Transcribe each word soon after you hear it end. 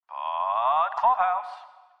Clubhouse.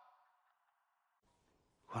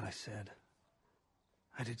 What I said,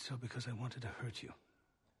 I did so because I wanted to hurt you.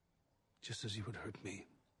 Just as you would hurt me.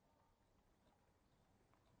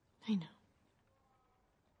 I know.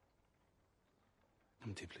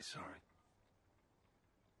 I'm deeply sorry.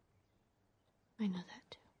 I know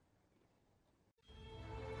that too.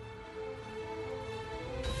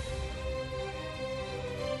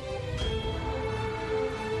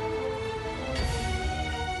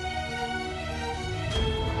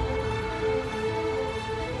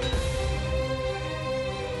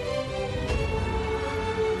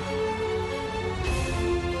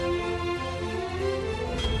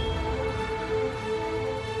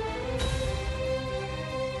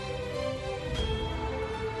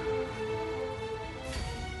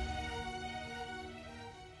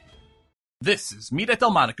 This is Meet at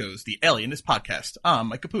Delmonico's, the Alienist podcast. I'm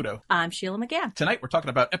Mike Caputo. I'm Sheila McGann. Tonight we're talking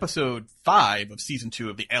about episode 5 of season 2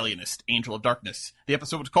 of The Alienist, Angel of Darkness. The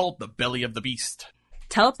episode was called The Belly of the Beast.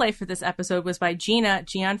 Teleplay for this episode was by Gina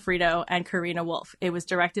Gianfrido and Karina Wolf. It was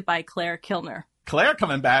directed by Claire Kilner. Claire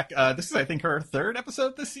coming back. This is, I think, her 3rd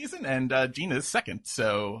episode this season, and Gina's 2nd.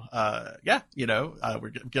 So, we're getting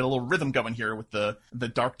a little rhythm going here with the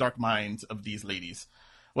dark, dark minds of these ladies.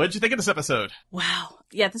 What did you think of this episode? Wow.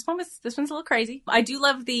 Yeah, this one's a little crazy. I do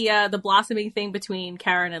love the blossoming thing between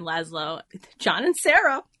Karen and Laszlo. John and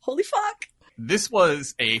Sarah. Holy fuck. This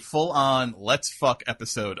was a full-on let's fuck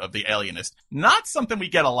episode of The Alienist. Not something we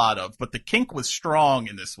get a lot of, but the kink was strong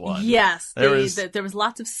in this one. Yes. There was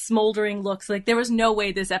lots of smoldering looks. Like, there was no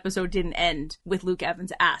way this episode didn't end with Luke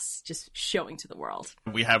Evans' ass just showing to the world.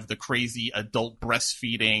 We have the crazy adult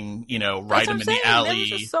breastfeeding, right in the alley. There was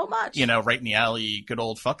just so much. Right in the alley, good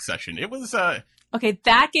old fuck session. It was, Okay,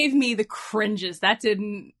 that gave me the cringes. That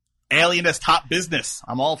didn't... Alienist hot business.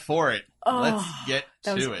 I'm all for it. Oh, let's get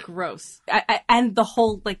to it. That was gross. And the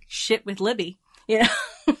whole, shit with Libby, Yeah,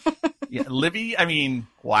 Libby,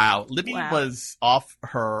 wow. Libby was off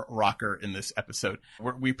her rocker in this episode.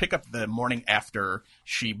 We pick up the morning after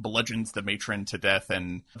she bludgeons the matron to death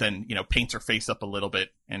and then, paints her face up a little bit.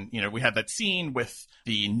 And, we have that scene with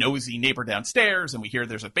the nosy neighbor downstairs and we hear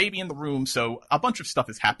there's a baby in the room. So a bunch of stuff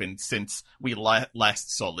has happened since we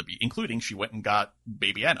last saw Libby, including she went and got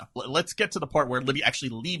baby Anna. Let's get to the part where Libby actually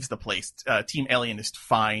leaves the place. Team Alienist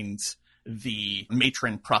finds the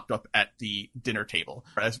matron propped up at the dinner table.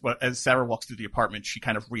 As Sarah walks through the apartment, she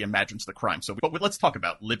kind of reimagines the crime. But let's talk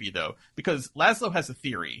about Libby, though, because Laszlo has a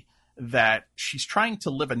theory that she's trying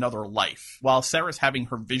to live another life. While Sarah's having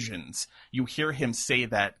her visions, you hear him say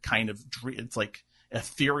that kind of, it's like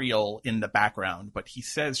ethereal in the background, but he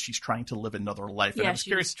says she's trying to live another life. Yeah, and I was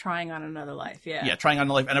curious, trying on another life, yeah. Yeah, trying on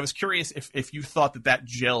a life. And I was curious if you thought that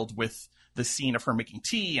gelled with the scene of her making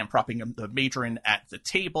tea and propping the matron at the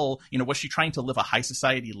table. Was she trying to live a high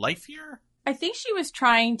society life here? I think she was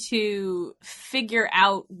trying to figure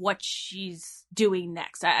out what she's doing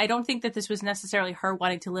next. I don't think that this was necessarily her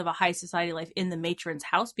wanting to live a high society life in the matron's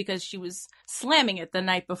house, because she was slamming it the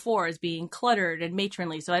night before as being cluttered and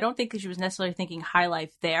matronly. So I don't think that she was necessarily thinking high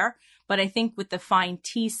life there. But I think with the fine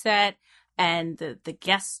tea set and the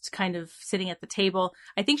guests kind of sitting at the table,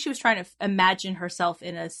 I think she was trying to imagine herself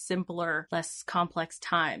in a simpler, less complex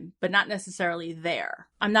time, but not necessarily there.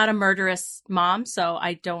 I'm not a murderous mom, so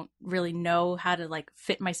I don't really know how to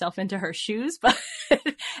fit myself into her shoes. But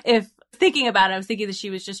if thinking about it, I was thinking that she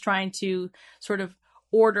was just trying to sort of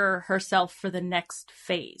order herself for the next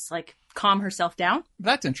phase, calm herself down.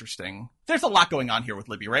 That's interesting. There's a lot going on here with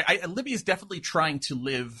Libby, right? Libby is definitely trying to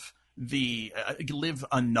live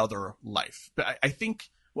another life. But I think,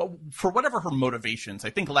 for whatever her motivations, I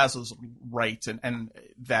think Laszlo's right, and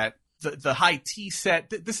that the high tea set,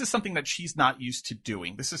 this is something that she's not used to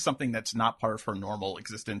doing. This is something that's not part of her normal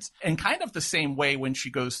existence. And kind of the same way when she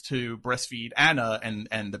goes to breastfeed Anna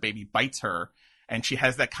and the baby bites her, and she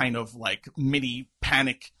has that kind of mini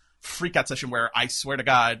panic freak out session where, I swear to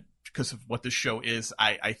God, because of what this show is,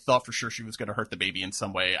 I thought for sure she was going to hurt the baby in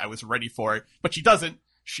some way. I was ready for it, but she doesn't.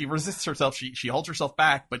 She resists herself. She holds herself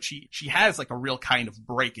back, but she has a real kind of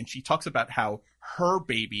break. And she talks about how her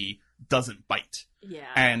baby doesn't bite. Yeah.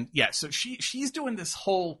 And so she's doing this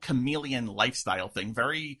whole chameleon lifestyle thing,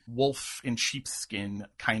 very wolf in sheepskin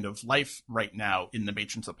kind of life right now in the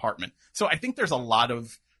matron's apartment. So I think there's a lot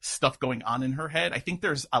of stuff going on in her head. I think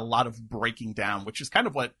there's a lot of breaking down, which is kind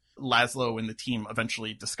of what Laszlo and the team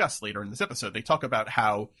eventually discuss later in this episode. They talk about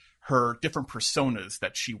how her different personas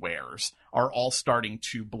that she wears are all starting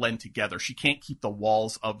to blend together. She can't keep the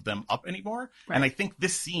walls of them up anymore. Right. And I think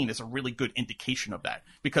this scene is a really good indication of that,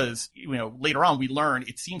 because, you know, later on we learn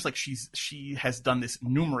it seems like she has done this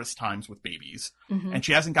numerous times with babies, and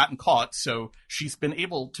she hasn't gotten caught. So she's been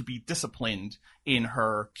able to be disciplined in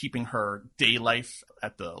her keeping her day life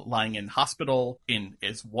at the lying in hospital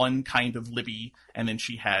as one kind of Libby. And then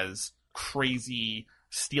she has crazy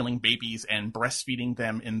stealing babies and breastfeeding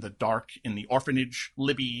them in the dark in the orphanage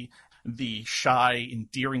Libby, the shy,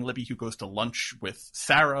 endearing Libby who goes to lunch with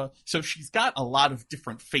Sarah. So she's got a lot of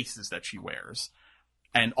different faces that she wears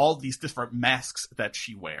and all these different masks that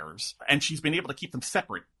she wears. And she's been able to keep them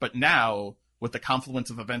separate. But now, with the confluence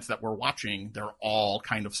of events that we're watching, they're all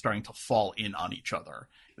kind of starting to fall in on each other.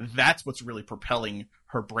 That's what's really propelling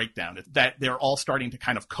her breakdown. That they're all starting to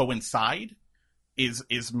kind of coincide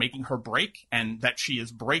is making her break, and that she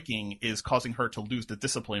is breaking is causing her to lose the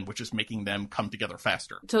discipline, which is making them come together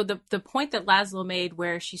faster. So the point that Laszlo made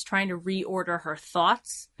where she's trying to reorder her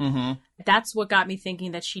thoughts, that's what got me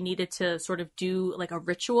thinking that she needed to sort of do like a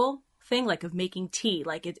ritual thing, like of making tea.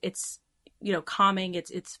 Like it's you know, calming,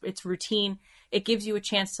 it's routine. It gives you a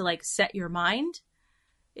chance to like set your mind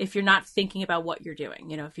if you're not thinking about what you're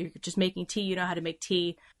doing. You know, if you're just making tea, you know how to make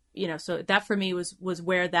tea. You know, so that for me was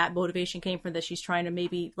where that motivation came from, that she's trying to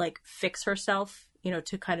maybe like fix herself, you know,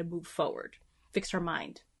 to kind of move forward, fix her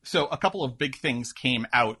mind. So a couple of big things came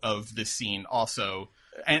out of this scene also.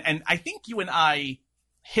 And I think you and I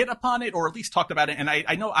hit upon it, or at least talked about it. And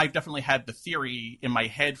I know I've definitely had the theory in my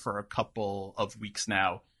head for a couple of weeks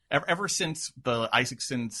now. Ever since the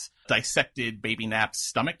Isaacsons dissected Baby Nap's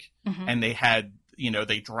stomach, and they had, you know,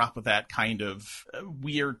 they drop that kind of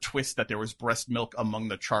weird twist that there was breast milk among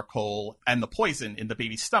the charcoal and the poison in the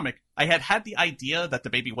baby's stomach. I had the idea that the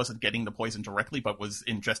baby wasn't getting the poison directly, but was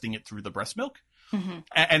ingesting it through the breast milk.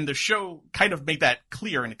 And the show kind of made that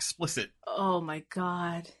clear and explicit. Oh my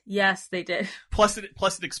God. Yes, they did. Plus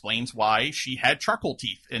it explains why she had charcoal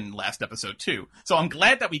teeth in last episode too. So I'm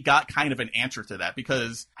glad that we got kind of an answer to that,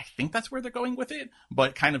 because I think that's where they're going with it,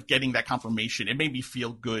 but kind of getting that confirmation, it made me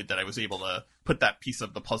feel good that I was able to put that piece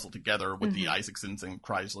of the puzzle together with the Isaacsons and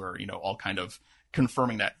Chrysler, you know, all kind of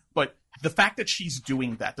confirming that. But the fact that she's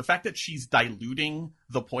doing that, the fact that she's diluting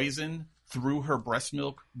the poison through her breast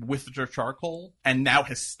milk with the charcoal and now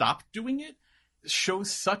has stopped doing it, shows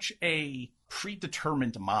such a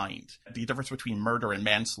predetermined mind. The difference between murder and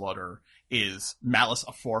manslaughter is malice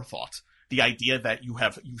aforethought. The idea that you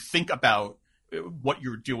think about what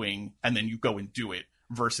you're doing and then you go and do it,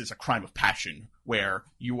 versus a crime of passion where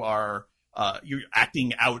you're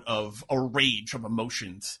acting out of a rage of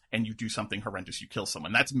emotions and you do something horrendous, you kill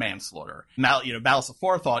someone. That's manslaughter. Now, you know, malice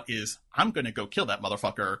aforethought is, I'm going to go kill that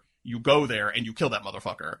motherfucker. You go there and you kill that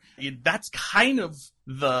motherfucker. That's kind of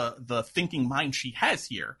the thinking mind she has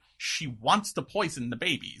here. She wants to poison the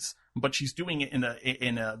babies, but she's doing it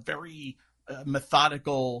in a very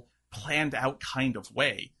methodical, planned out kind of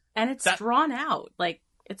way. And it's drawn out. Like,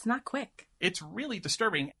 it's not quick. It's really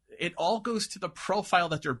disturbing. It all goes to the profile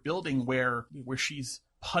that they're building where she's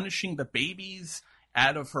punishing the babies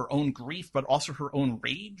out of her own grief, but also her own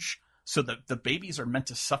rage. So that the babies are meant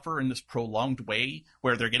to suffer in this prolonged way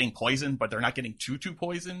where they're getting poisoned, but they're not getting too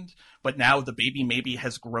poisoned. But now the baby maybe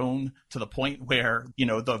has grown to the point where, you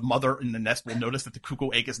know, the mother in the nest will notice that the cuckoo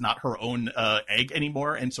egg is not her own egg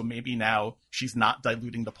anymore. And so maybe now she's not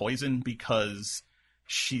diluting the poison because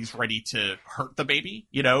she's ready to hurt the baby.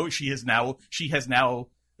 You know, she has now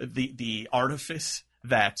the artifice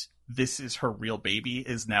that this is her real baby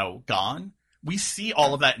is now gone. We see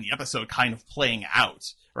all of that in the episode kind of playing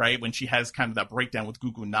out, right? When she has kind of that breakdown with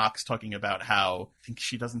Gugu Knox talking about how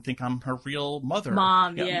she doesn't think I'm her real mother.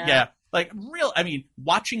 Mom, yeah. Yeah. Like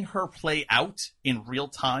watching her play out in real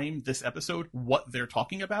time this episode, what they're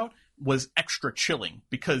talking about was extra chilling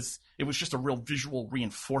because it was just a real visual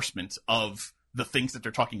reinforcement of the things that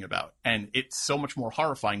they're talking about. And it's so much more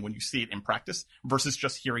horrifying when you see it in practice versus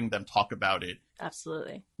just hearing them talk about it.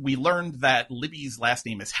 Absolutely. We learned that Libby's last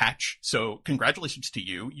name is Hatch. So congratulations to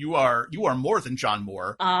you. You are more than John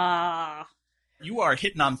Moore. You are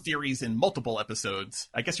hitting on theories in multiple episodes.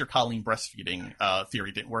 I guess your Colleen breastfeeding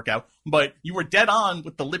theory didn't work out, but you were dead on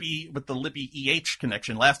with the Libby EH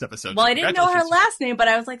connection last episode. Well, I didn't know her last name, but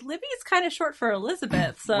I was like, Libby is kind of short for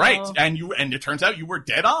Elizabeth. So. Right, and it turns out you were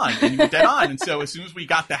dead on, and so as soon as we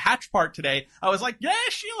got the Hatch part today, I was like, yeah,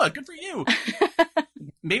 Sheila, good for you.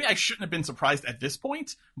 maybe I shouldn't have been surprised at this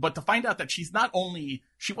point, but to find out that she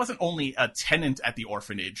wasn't only a tenant at the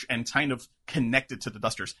orphanage and kind of connected to the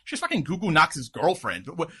Dusters, she's fucking Gugu Knox's girlfriend.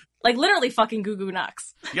 Like, literally fucking Gugu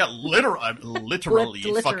Knox. Yeah, literally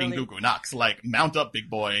fucking Gugu Knox. Like, mount up, big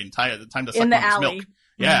boy, and time to suck in the on this alley. milk.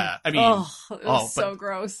 Yeah, I mean... it was so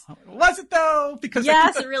gross. Was it, though? Because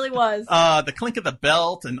yes, it really was. The clink of the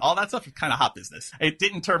belt and all that stuff was kind of hot business. It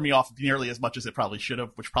didn't turn me off nearly as much as it probably should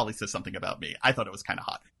have, which probably says something about me. I thought it was kind of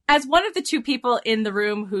hot. As one of the two people in the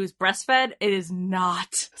room who's breastfed, it is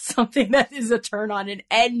not something that is a turn on in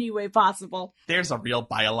any way possible. There's a real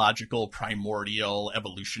biological, primordial,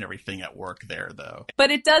 evolutionary thing at work there, though.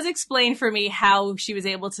 But it does explain for me how she was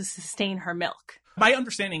able to sustain her milk. My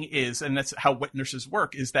understanding is, and that's how wet nurses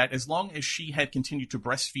work, is that as long as she had continued to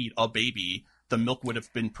breastfeed a baby, the milk would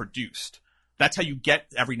have been produced. That's how you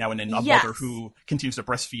get every now and then a mother who continues to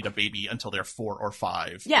breastfeed a baby until they're 4 or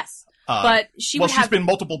 5. Yes. But she's been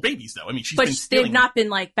multiple babies, though. I mean, they've not been,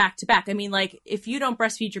 like, back to back. I mean, like, if you don't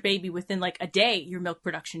breastfeed your baby within, like, a day, your milk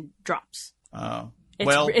production drops.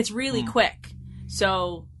 It's really quick.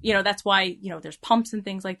 So, that's why, there's pumps and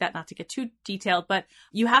things like that, not to get too detailed, but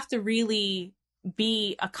you have to really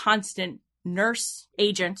be a constant nurse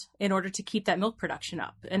agent in order to keep that milk production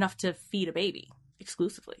up, enough to feed a baby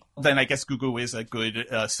exclusively. Then I guess Gugu is a good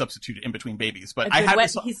substitute in between babies. But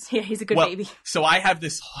he's a good baby. So I have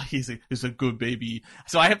this, he's a good baby.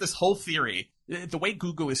 So I have this whole theory. The way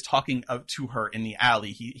Gugu is talking to her in the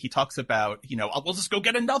alley, he talks about, we'll just go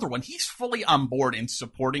get another one. He's fully on board in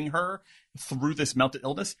supporting her through this mental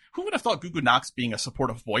illness. Who would have thought Gugu Knox being a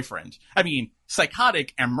supportive boyfriend? I mean,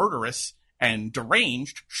 psychotic and murderous and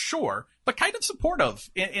deranged, sure, but kind of supportive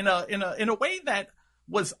in a way that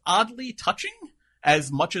was oddly touching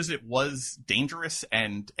as much as it was dangerous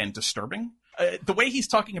and disturbing. The way he's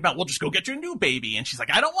talking about, we'll just go get your new baby. And she's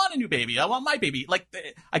like, I don't want a new baby. I want my baby. Like,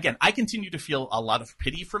 again, I continue to feel a lot of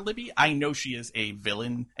pity for Libby. I know she is a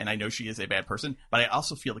villain and I know she is a bad person, but I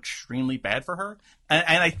also feel extremely bad for her.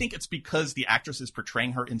 And I think it's because the actress is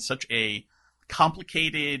portraying her in such a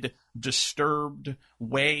complicated, disturbed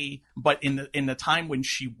way, but in the time when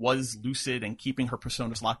she was lucid and keeping her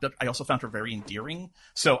personas locked up, I also found her very endearing.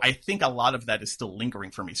 So I think a lot of that is still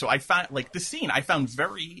lingering for me. So I found, like, the scene I found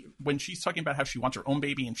when she's talking about how she wants her own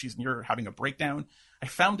baby and she's near having a breakdown, I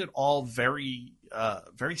found it all very,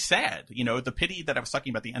 very sad. The pity that I was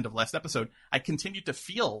talking about at the end of last episode, I continued to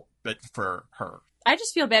feel for her. I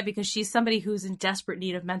just feel bad because she's somebody who's in desperate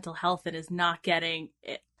need of mental health and is not getting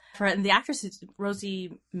it. And the actress,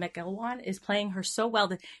 Rosie McElwain, is playing her so well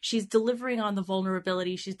that she's delivering on the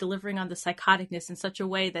vulnerability. She's delivering on the psychoticness in such a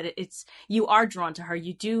way that you are drawn to her.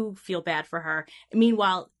 You do feel bad for her.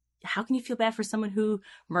 Meanwhile, how can you feel bad for someone who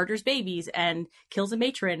murders babies and kills a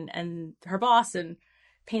matron and her boss and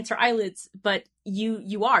paints her eyelids? But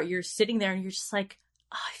you're sitting there and you're just like,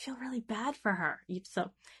 oh, I feel really bad for her.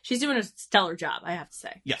 So she's doing a stellar job, I have to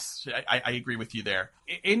say. Yes, I agree with you there.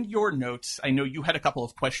 In your notes, I know you had a couple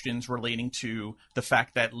of questions relating to the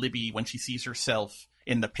fact that Libby, when she sees herself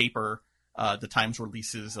in the paper, the Times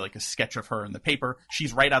releases like a sketch of her in the paper,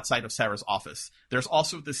 she's right outside of Sarah's office. There's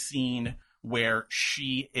also the scene where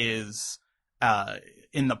she is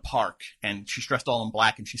in the park and she's dressed all in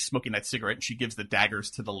black and she's smoking that cigarette and she gives the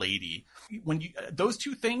daggers to the lady. Those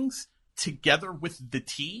two things together with the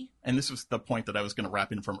tea, and this was the point that I was going to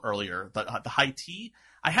wrap in from earlier, the high tea,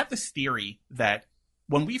 I have this theory that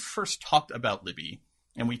when we first talked about Libby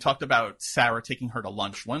and we talked about Sarah taking her to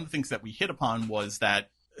lunch, one of the things that we hit upon was that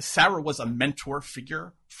Sarah was a mentor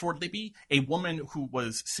figure for Libby, a woman who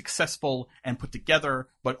was successful and put together,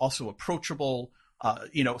 but also approachable,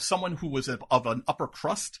 someone who was of an upper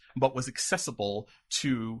crust, but was accessible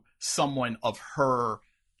to someone of her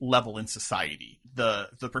level in society. The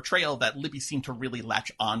portrayal that Libby seemed to really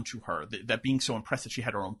latch on to her, that being so impressed that she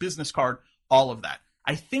had her own business card, all of that.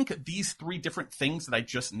 I think these 3 different things that I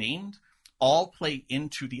just named all play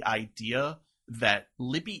into the idea that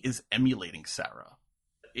Libby is emulating Sarah.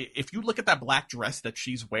 If you look at that black dress that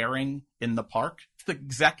she's wearing in the park, it's the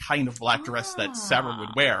exact kind of black dress that Sarah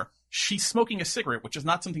would wear. She's smoking a cigarette, which is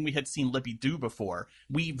not something we had seen Libby do before.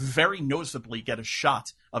 We very noticeably get a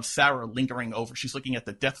shot of Sarah lingering over. She's looking at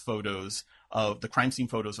the death photos of the crime scene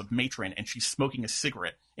photos of Matron, and she's smoking a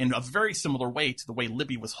cigarette in a very similar way to the way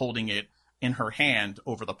Libby was holding it in her hand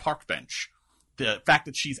over the park bench. The fact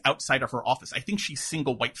that she's outside of her office, I think she's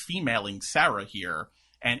single white femaling Sarah here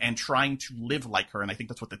and trying to live like her. And I think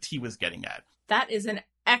that's what the tea was getting at. That is an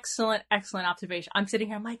excellent, excellent observation. I'm sitting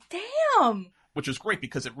here, I'm like, damn. Which is great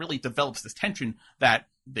because it really develops this tension that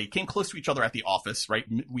they came close to each other at the office, right?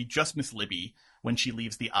 We just miss Libby when she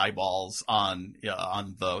leaves the eyeballs on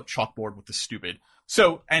the chalkboard with the stupid.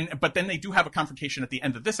 So, but then they do have a confrontation at the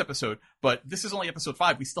end of this episode, but this is only episode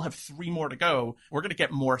 5. We still have 3 more to go. We're going to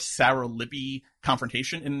get more Sarah-Libby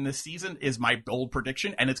confrontation in this season is my bold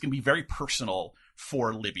prediction. And it's going to be very personal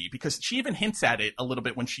for Libby because she even hints at it a little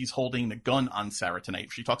bit when she's holding the gun on Sarah tonight.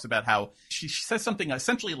 She talks about how she says something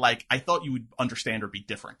essentially like, I thought you would understand or be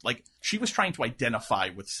different. Like she was trying to identify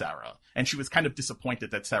with Sarah and she was kind of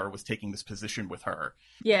disappointed that Sarah was taking this position with her.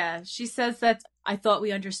 Yeah, she says that I thought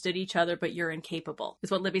we understood each other, but you're incapable,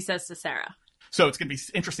 is what Libby says to Sarah. So it's going to be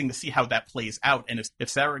interesting to see how that plays out. And if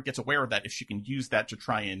Sarah gets aware of that, if she can use that to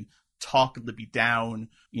try and talk Libby down,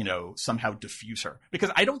 somehow diffuse her.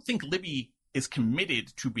 Because I don't think Libby is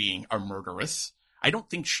committed to being a murderess. I don't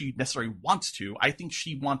think she necessarily wants to. I think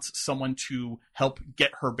she wants someone to help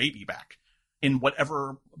get her baby back in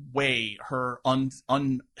whatever way her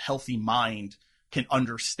unhealthy mind can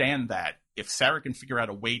understand that. If Sarah can figure out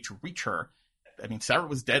a way to reach her, I mean, Sarah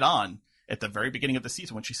was dead on at the very beginning of the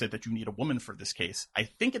season when she said that you need a woman for this case. I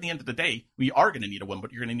think at the end of the day, we are going to need a woman,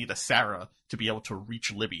 but you're going to need a Sarah to be able to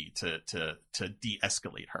reach Libby to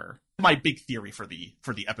de-escalate her. My big theory for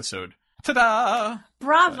the episode. Ta-da!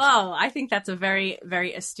 Bravo! I think that's a very,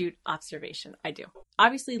 very astute observation. I do.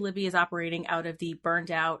 Obviously, Libby is operating out of the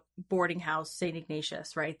burned out boarding house, St.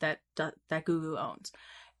 Ignatius, right? That Gugu owns.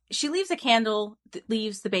 She leaves a candle,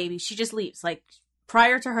 leaves the baby. She just leaves. Like,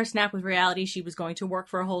 prior to her snap with reality, she was going to work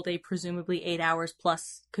for a whole day, presumably 8 hours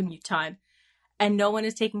plus commute time. And no one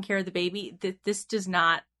is taking care of the baby. This does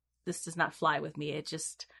not fly with me.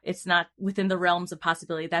 It's not within the realms of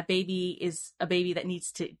possibility. That baby is a baby that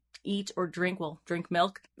needs to eat or drink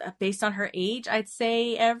milk. Based on her age, I'd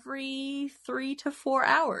say every 3 to 4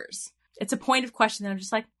 hours. It's a point of question that I'm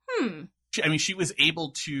just like, I mean, she was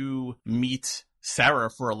able to meet Sarah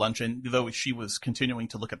for a lunch, and though she was continuing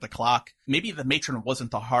to look at the clock, maybe the matron wasn't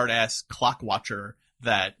the hard-ass clock watcher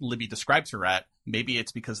that Libby describes her at. Maybe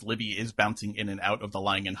it's because Libby is bouncing in and out of the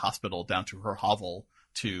lying-in hospital down to her hovel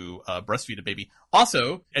to breastfeed a baby.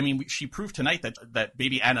 Also, I mean, she proved tonight that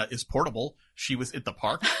baby Anna is portable. She was at the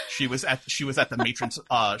park. She was at the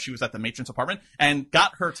matron's apartment and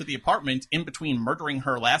got her to the apartment in between murdering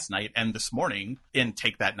her last night and this morning, and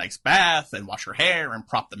take that nice bath and wash her hair and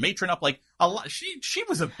prop the matron up. Like a lot. She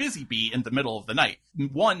was a busy bee in the middle of the night.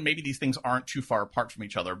 One, maybe these things aren't too far apart from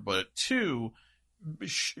each other, but two,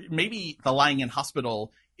 maybe the lying in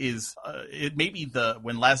hospital is it may be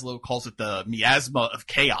when Laszlo calls it the miasma of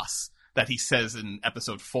chaos that he says in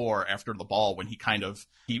episode 4 after the ball, when he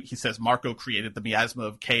says Marco created the miasma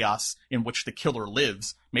of chaos in which the killer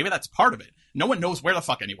lives. Maybe that's part of it. No one knows where the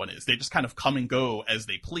fuck anyone is. They just kind of come and go as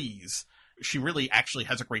they please. She really actually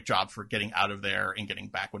has a great job for getting out of there and getting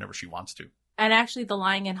back whenever she wants to. And actually, the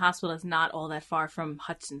lying in hospital is not all that far from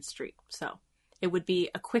Hudson Street, so it would be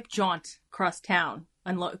a quick jaunt across town,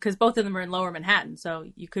 because both of them are in Lower Manhattan, so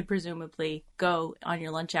you could presumably go on your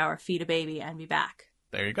lunch hour, feed a baby, and be back.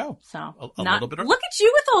 There you go. So little bit of, look at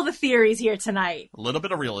you with all the theories here tonight. A little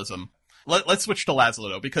bit of realism. Let's switch to Laszlo,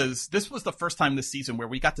 though, because this was the first time this season where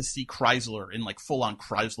we got to see Chrysler in like full-on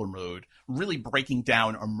Chrysler mode, really breaking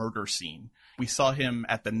down a murder scene. We saw him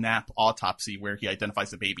at the Knapp autopsy where he identifies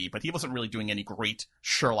the baby, but he wasn't really doing any great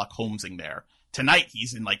Sherlock Holmesing there. Tonight,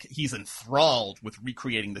 he's enthralled with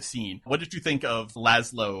recreating the scene. What did you think of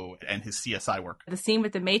Laszlo and his CSI work? The scene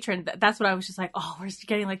with the matron, that's what I was just like, oh, we're just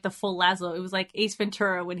getting like the full Laszlo. It was like Ace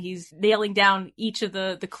Ventura when he's nailing down each of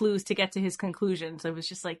the clues to get to his conclusion. So it was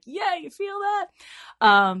just like, yeah, you feel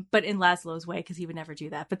that? But in Laszlo's way, because he would never do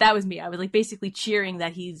that. But that was me. I was like basically cheering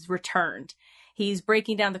that he's returned. He's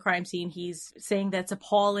breaking down the crime scene. He's saying that's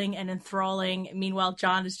appalling and enthralling. Meanwhile,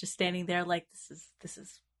 John is just standing there like, this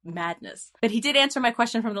is madness. But he did answer my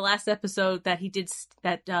question from the last episode that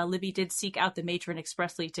Libby did seek out the matron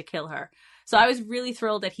expressly to kill her. So I was really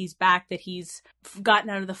thrilled that he's back, that he's gotten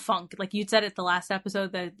out of the funk. Like you'd said at the last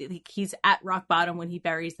episode, that he's at rock bottom when he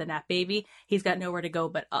buries the Knapp baby. He's got nowhere to go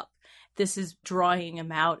but up. This is drawing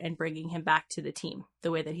him out and bringing him back to the team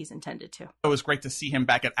the way that he's intended to. It was great to see him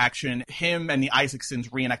back at action. Him and the Isaacsons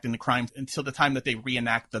reenacting the crime until the time that they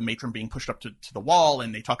reenact the matron being pushed up to the wall,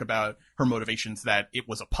 and they talk about her motivations, that it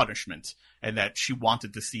was a punishment and that she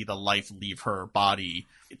wanted to see the life leave her body,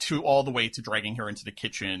 to all the way to dragging her into the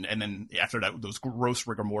kitchen. And then after that, those gross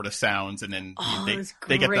rigor mortis sounds. And then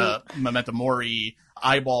they get the memento mori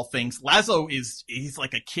eyeball things. Laszlo he's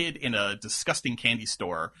like a kid in a disgusting candy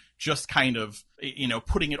store, just kind of,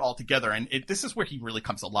 putting it all together. And this is where he really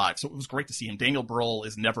comes alive. So it was great to see him. Daniel Bruhl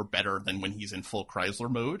is never better than when he's in full Chrysler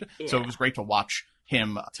mode. Yeah. So it was great to watch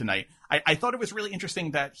him tonight. I thought it was really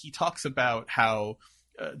interesting that he talks about how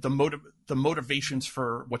the motivations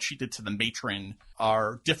for what she did to the matron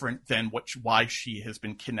are different than why she has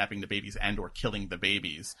been kidnapping the babies and or killing the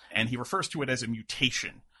babies. And he refers to it as a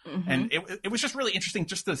mutation. Mm-hmm. And it was just really interesting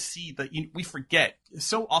just to see that we forget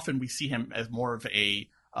so often we see him as more of a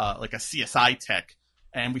like a CSI tech.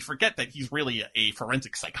 And we forget that he's really a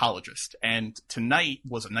forensic psychologist. And tonight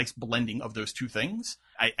was a nice blending of those two things.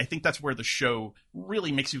 I think that's where the show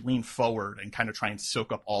really makes you lean forward and kind of try and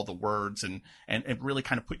soak up all the words and really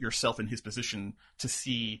kind of put yourself in his position to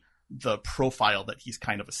see the profile that he's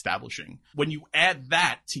kind of establishing. When you add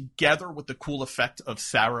that together with the cool effect of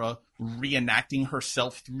Sarah reenacting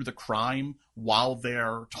herself through the crime while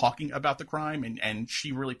they're talking about the crime, and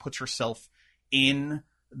she really puts herself in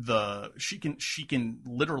she can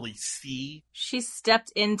literally see. She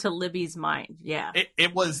stepped into Libby's mind. Yeah.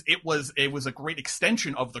 It was a great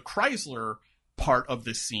extension of the Chrysler part of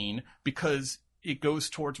this scene, because it goes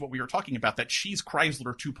towards what we were talking about, that she's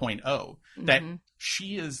Chrysler 2.0, mm-hmm. that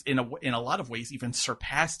she is in a lot of ways even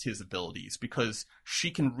surpassed his abilities, because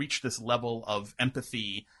she can reach this level of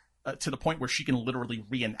empathy to the point where she can literally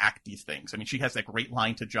reenact these things. I mean, she has that great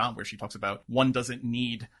line to John where she talks about one doesn't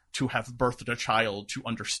need to have birthed a child to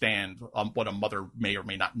understand what a mother may or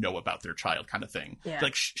may not know about their child, kind of thing. Yeah.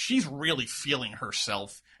 Like, she's really feeling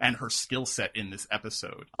herself and her skill set in this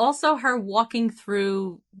episode. Also, her walking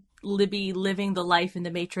through Libby living the life in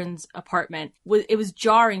the matron's apartment, it was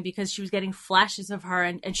jarring because she was getting flashes of her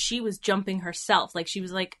and she was jumping herself. Like, she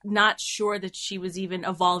was like not sure that she was even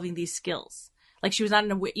evolving these skills. Like, she was not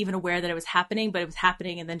even aware that it was happening, but it was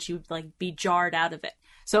happening, and then she would like be jarred out of it.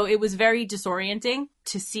 So it was very disorienting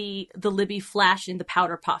to see the Libby flash in the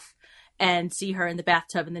powder puff and see her in the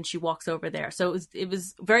bathtub, and then she walks over there. So it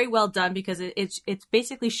was very well done, because it's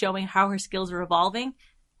basically showing how her skills are evolving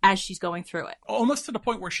as she's going through it. Almost to the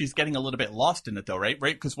point where she's getting a little bit lost in it, though, right?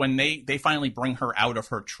 Because when they finally bring her out of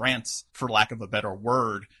her trance, for lack of a better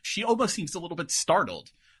word, she almost seems a little bit startled.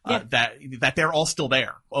 Yeah. That they're all still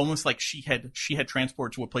there, almost like she had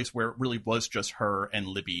transported to a place where it really was just her and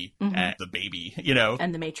Libby, mm-hmm. and the baby,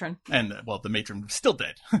 and the matron, and the matron still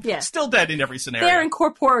dead, yeah, still dead in every scenario. They're in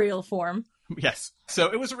corporeal form. Yes,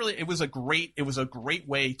 so it was a great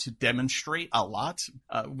way to demonstrate a lot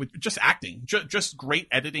with just acting, just great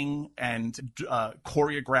editing and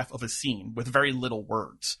choreograph of a scene with very little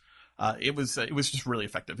words. It was just really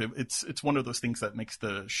effective. It's one of those things that makes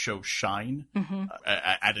the show shine, mm-hmm.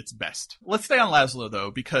 At its best. Let's stay on Laszlo, though,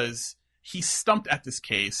 because he's stumped at this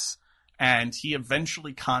case, and he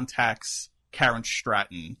eventually contacts Karen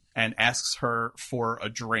Stratton and asks her for a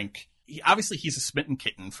drink. He's a smitten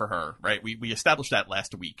kitten for her, right? We established that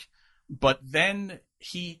last week. But then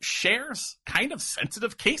he shares kind of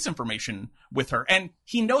sensitive case information with her, and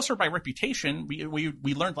he knows her by reputation.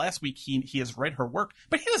 We learned last week he has read her work,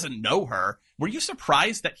 but he doesn't know her. Were you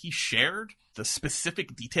surprised that he shared the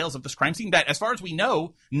specific details of this crime scene that, as far as we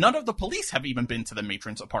know, none of the police have even been to the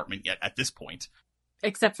matron's apartment yet at this point?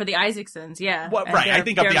 Except for the Isaacsons, yeah. Well, right. I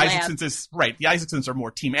think of the Isaacsons as, right, the Isaacsons are more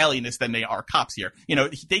team alienists than they are cops here.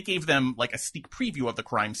 They gave them like a sneak preview of the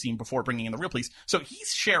crime scene before bringing in the real police. So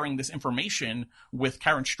he's sharing this information with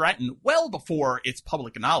Karen Stratton well before it's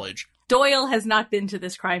public knowledge. Doyle has not been to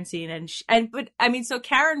this crime scene, so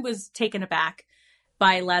Karen was taken aback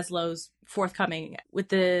by Laszlo's forthcoming with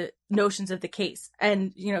the notions of the case.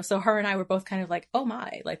 And, so her and I were both kind of like, oh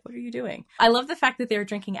my, like, what are you doing? I love the fact that they were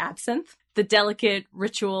drinking absinthe. The delicate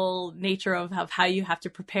ritual nature of how you have to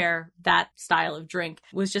prepare that style of drink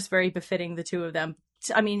was just very befitting the two of them.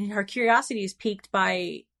 I mean, her curiosity is piqued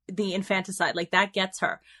by the infanticide, like that gets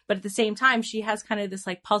her. But at the same time, she has kind of this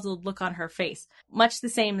like puzzled look on her face. Much the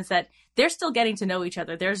same as that they're still getting to know each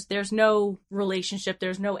other. There's no relationship.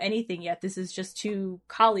 There's no anything yet. This is just two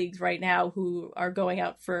colleagues right now who are going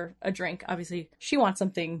out for a drink. Obviously, she wants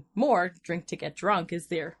something more. Drink to get drunk is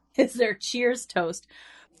their cheers toast.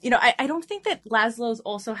 I don't think that Laszlo's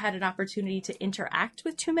also had an opportunity to interact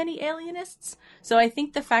with too many alienists. So I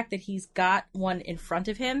think the fact that he's got one in front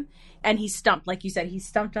of him and he's stumped, like you said, he's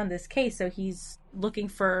stumped on this case. So he's looking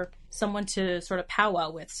for someone to sort of powwow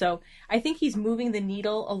with. So I think he's moving the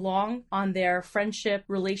needle along on their friendship,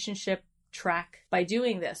 relationship track by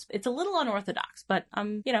doing this. It's a little unorthodox, but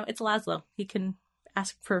it's Laszlo. He can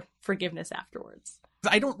ask for forgiveness afterwards.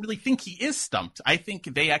 I don't really think he is stumped. I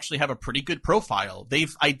think they actually have a pretty good profile.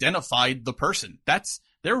 They've identified the person.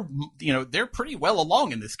 They're pretty well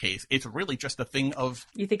along in this case. It's really just a thing of...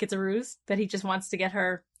 You think it's a ruse? That he just wants to get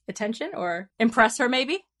her attention or impress her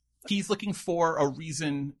maybe? He's looking for a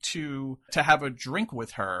reason to have a drink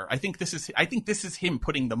with her. I think this is him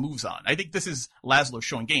putting the moves on. I think this is Laszlo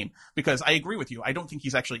showing game, because I agree with you. I don't think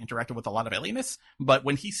he's actually interacted with a lot of alienists, but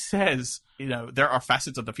when he says, there are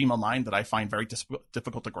facets of the female mind that I find very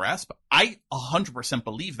difficult to grasp, I 100%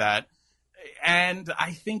 believe that. And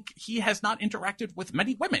I think he has not interacted with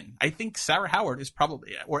many women. I think Sarah Howard is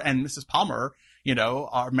probably, and Mrs. Palmer,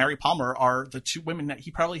 Mary Palmer, are the two women that he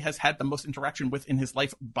probably has had the most interaction with in his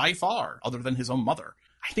life by far, other than his own mother.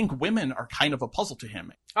 I think women are kind of a puzzle to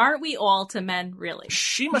him. Aren't we all to men, really?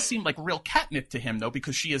 She must seem like real catnip to him, though,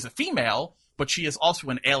 because she is a female, but she is also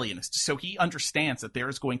an alienist. So he understands that there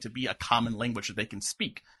is going to be a common language that they can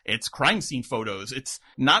speak. It's crime scene photos. It's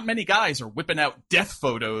not many guys are whipping out death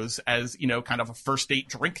photos as, kind of a first date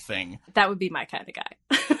drink thing. That would be my kind of guy.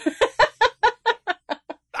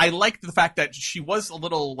 I liked the fact that she was a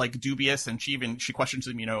little dubious, and she questions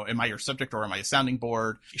him, am I your subject or am I a sounding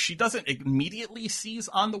board? She doesn't immediately seize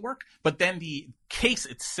on the work, but then the case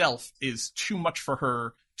itself is too much for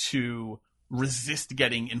her to resist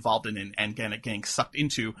getting involved in and getting sucked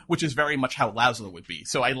into, which is very much how Laszlo would be.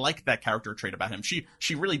 So I like that character trait about him.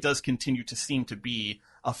 She really does continue to seem to be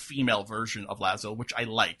a female version of Laszlo, which I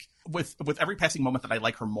like. With every passing moment that I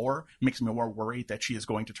like her more, makes me more worried that she is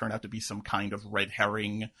going to turn out to be some kind of red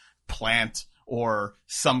herring plant or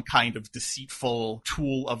some kind of deceitful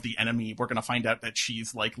tool of the enemy. We're going to find out that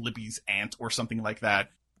she's like Libby's aunt or something like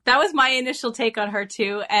that. That was my initial take on her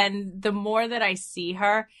too. And the more that I see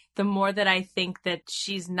her, the more that I think that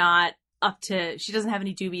she's not she doesn't have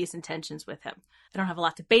any dubious intentions with him. I don't have a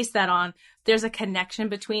lot to base that on. There's a connection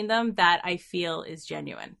between them that I feel is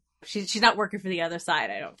genuine. She's not working for the other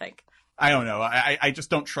side, I don't think. I don't know. I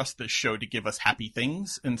just don't trust this show to give us happy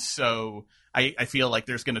things. And so I feel like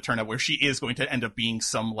there's going to turn out where she is going to end up being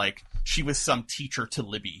she was some teacher to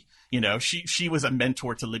Libby. She was a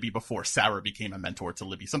mentor to Libby before Sarah became a mentor to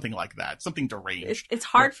Libby, something like that, something deranged. It's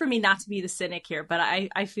hard for me not to be the cynic here, but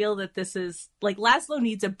I feel that this is Laszlo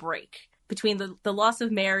needs a break between the loss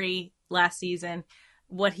of Mary last season,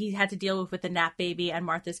 what he had to deal with the Nap baby, and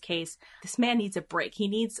Martha's case. This man needs a break. He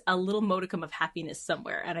needs a little modicum of happiness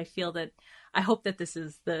somewhere. And I hope that this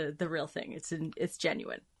is the real thing. It's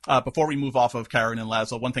genuine. Before we move off of Karen and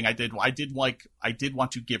Laszlo, one thing I did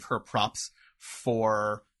want to give her props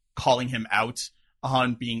for calling him out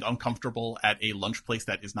on being uncomfortable at a lunch place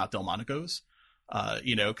that is not Delmonico's.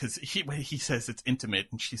 Because he says it's intimate,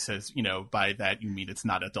 and she says, by that you mean it's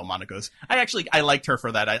not at Delmonico's. I liked her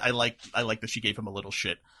for that. I like that she gave him a little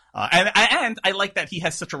shit. And I like that he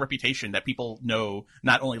has such a reputation that people know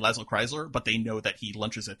not only Laszlo Kreisler, but they know that he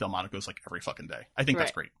lunches at Delmonico's every fucking day. I think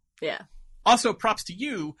that's great. Yeah. Also, props to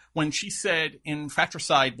you when she said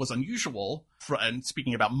infanticide was unusual, and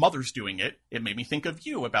speaking about mothers doing it, it made me think of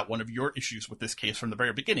you about one of your issues with this case from the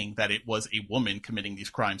very beginning, that it was a woman committing these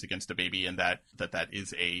crimes against a baby, and that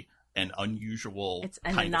is an unusual It's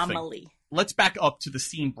an kind anomaly. of thing. Let's back up to the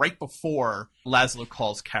scene right before Laszlo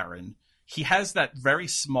calls Karen. He has that very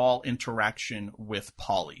small interaction with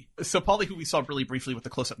Paulie. So Paulie, who we saw really briefly with the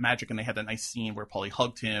close-up magic, and they had that nice scene where Paulie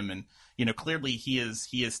hugged him, and clearly he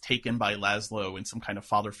is taken by Laszlo in some kind of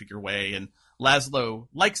father figure way, and Laszlo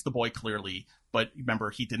likes the boy clearly, but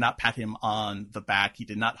remember, he did not pat him on the back, he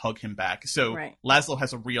did not hug him back. So right. Laszlo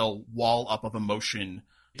has a real wall up of emotion,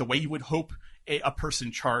 the way you would hope a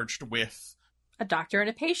person charged with a doctor and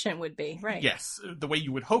a patient would be, right? Yes, the way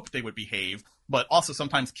you would hope they would behave. But also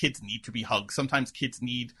sometimes kids need to be hugged. Sometimes kids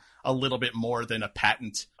need a little bit more than a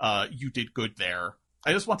patent, you did good there.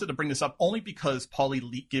 I just wanted to bring this up only because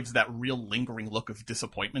Paulie gives that real lingering look of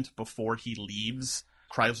disappointment before he leaves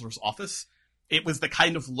Kreisler's office. It was the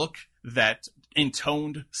kind of look that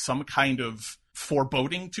intoned some kind of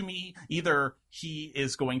foreboding to me. Either he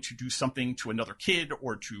is going to do something to another kid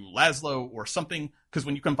or to Laszlo or something, because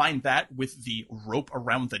when you combine that with the rope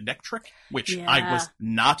around the neck trick, which I was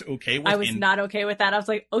not okay with. I was not okay with that. I was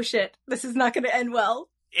like, oh shit, this is not going to end well.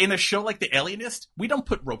 In a show like The Alienist, we don't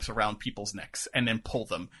put ropes around people's necks and then pull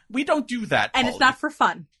them. We don't do that, and Paulie. It's not for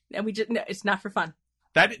fun. And it's not for fun.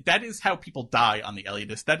 That is how people die on The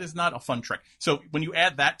Alienist. That is not a fun trick. So when you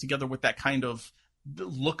add that together with that kind of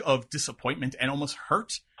look of disappointment and almost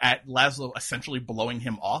hurt at Laszlo essentially blowing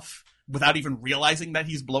him off without even realizing that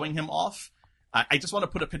he's blowing him off, I just want to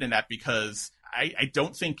put a pin in that, because I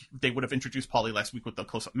don't think they would have introduced Paulie last week with the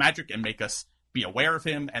close-up magic and make us be aware of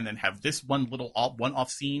him and then have this one little one-off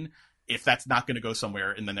scene if that's not going to go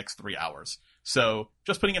somewhere in the next 3 hours. So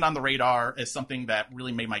just putting it on the radar as something that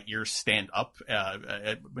really made my ears stand up,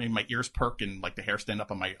 made my ears perk and the hair stand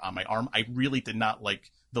up on my arm. I really did not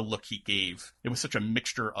like the look he gave. It was such a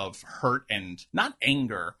mixture of hurt and not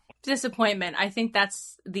anger, Disappointment. I think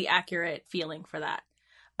that's the accurate feeling for that.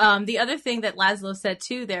 The other thing that Laszlo said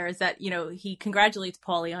too there is that, he congratulates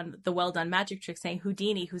Paulie on the well done magic trick, saying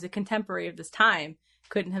Houdini, who's a contemporary of this time,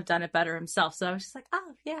 couldn't have done it better himself. So I was just like,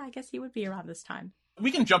 oh yeah, I guess he would be around this time.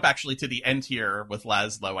 We can jump actually to the end here with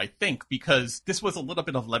Laszlo, I think, because this was a little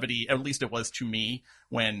bit of levity, at least it was to me,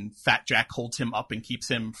 when Fat Jack holds him up and keeps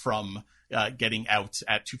him from getting out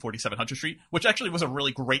at 247 Hunter Street, which actually was a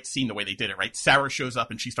really great scene the way they did it, right? Sarah shows up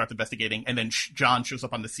and she starts investigating, and then John shows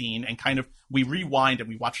up on the scene, and kind of we rewind and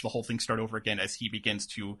we watch the whole thing start over again as he begins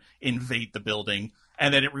to invade the building.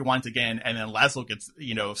 And then it rewinds again, and then Laszlo gets,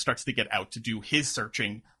 starts to get out to do his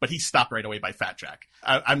searching, but he's stopped right away by Fat Jack.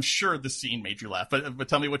 I'm sure the scene made you laugh, but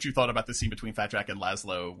tell me what you thought about the scene between Fat Jack and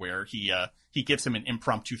Laszlo, where he gives him an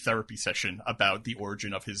impromptu therapy session about the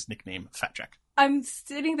origin of his nickname, Fat Jack. I'm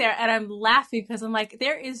sitting there and I'm laughing because I'm like,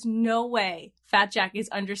 there is no way Fat Jack is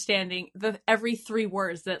understanding every 3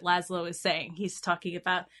 words that Laszlo is saying. He's talking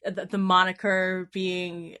about the moniker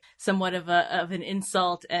being somewhat of an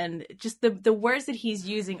insult, and just the words that he's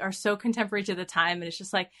using are so contemporary to the time. And it's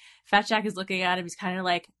just like Fat Jack is looking at him. He's kind of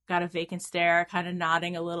like got a vacant stare, kind of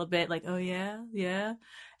nodding a little bit like, oh yeah, yeah.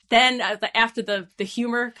 Then after the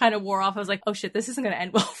humor kind of wore off, I was like, oh shit, this isn't going to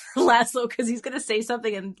end well for Laszlo, because he's going to say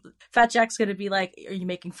something and Fat Jack's going to be like, are you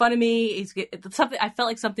making fun of me? I felt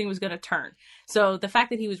like something was going to turn. So the fact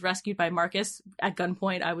that he was rescued by Marcus at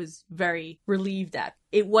gunpoint, I was very relieved at.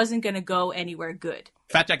 It wasn't going to go anywhere good.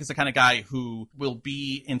 Fat Jack is the kind of guy who will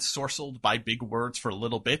be ensorcelled by big words for a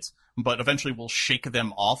little bit, but eventually will shake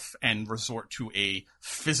them off and resort to a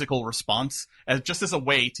physical response just as a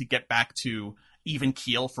way to get back to even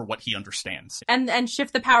keel for what he understands. And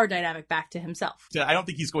shift the power dynamic back to himself. I don't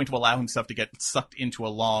think he's going to allow himself to get sucked into a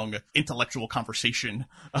long intellectual conversation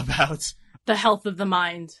about the health of the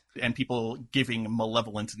mind and people giving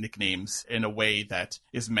malevolent nicknames in a way that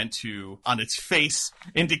is meant to, on its face,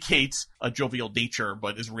 indicate a jovial nature,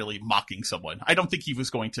 but is really mocking someone. I don't think he was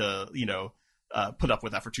going to, put up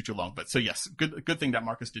with that for too long. But so yes, good thing that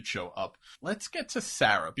Marcus did show up. Let's get to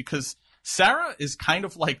Sarah, because Sarah is kind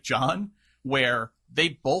of like John, where they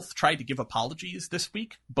both tried to give apologies this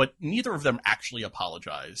week, but neither of them actually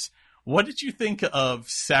apologize. What did you think of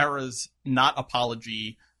Sarah's not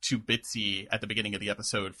apology to Bitsy at the beginning of the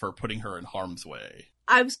episode for putting her in harm's way?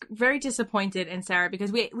 I was very disappointed in Sarah,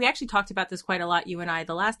 because we actually talked about this quite a lot, you and I,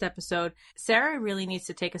 the last episode. Sarah really needs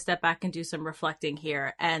to take a step back and do some reflecting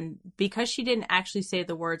here. And because she didn't actually say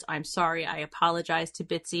the words, I'm sorry, I apologize to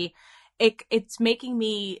Bitsy, it's making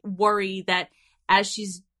me worry that as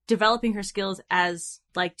she's developing her skills as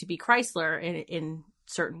like to be Chrysler in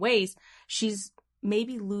certain ways, she's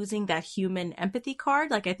maybe losing that human empathy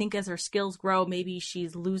card. Like, I think as her skills grow, maybe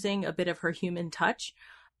she's losing a bit of her human touch.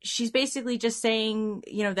 She's basically just saying,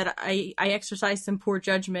 that I exercised some poor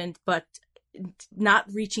judgment, but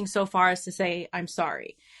not reaching so far as to say, I'm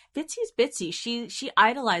sorry. Bitsy's Bitsy. She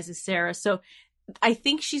idolizes Sarah. So I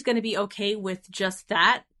think she's going to be okay with just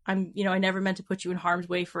that. I never meant to put you in harm's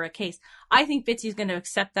way for a case. I think Bitsy's going to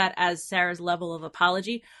accept that as Sarah's level of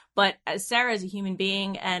apology. But as Sarah, as a human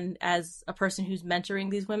being and as a person who's mentoring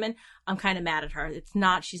these women, I'm kind of mad at her.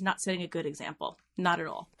 She's not setting a good example. Not at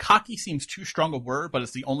all. Cocky seems too strong a word, but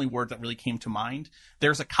it's the only word that really came to mind.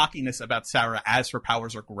 There's a cockiness about Sarah as her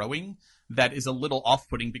powers are growing that is a little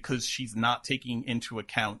off-putting, because she's not taking into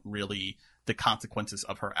account really the consequences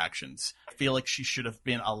of her actions. I feel like she should have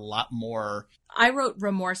been a lot more... I wrote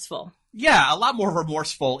remorseful. Yeah, a lot more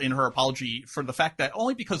remorseful in her apology for the fact that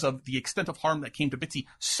only because of the extent of harm that came to Bitsy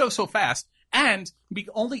so fast, and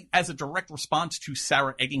only as a direct response to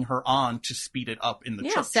Sarah egging her on to speed it up in the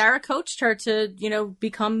church. Yeah, Sarah coached her to,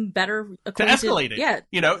 become better. To escalate it. Yeah.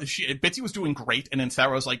 Bitsy was doing great, and then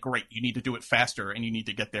Sarah was like, great, you need to do it faster, and you need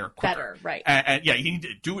to get there quicker. Better, right. And yeah, you need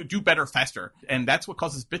to do better faster. And that's what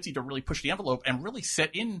causes Bitsy to really push the envelope and really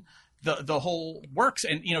set in the whole works.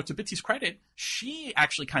 And, to Bitsy's credit, she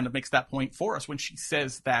actually kind of makes that point for us when she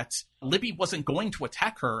says that Libby wasn't going to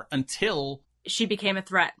attack her until... she became a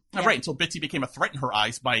threat. Yeah. Right, until Bitsy became a threat in her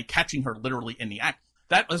eyes by catching her literally in the act.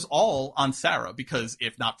 That was all on Sarah, because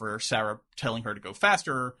if not for Sarah telling her to go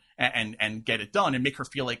faster and get it done and make her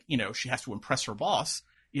feel like, she has to impress her boss,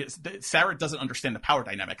 Sarah doesn't understand the power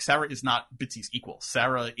dynamic. Sarah is not Bitsy's equal.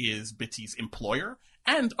 Sarah is Bitsy's employer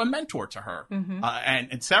and a mentor to her. Mm-hmm.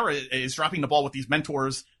 And Sarah is dropping the ball with these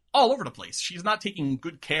mentors all over the place. She's not taking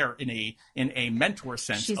good care in a mentor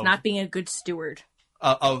sense. She's not being a good steward.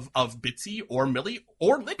 Of Bitsy or Millie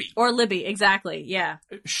or Libby. Or Libby, exactly, yeah.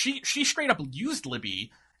 She straight up used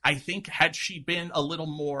Libby. I think had she been a little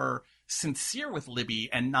more sincere with Libby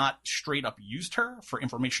and not straight up used her for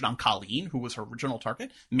information on Colleen, who was her original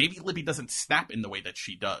target, maybe Libby doesn't snap in the way that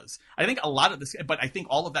she does. I think a lot of this, but I think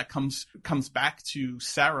all of that comes back to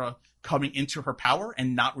Sarah coming into her power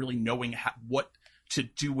and not really knowing what to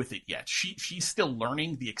do with it yet. She's still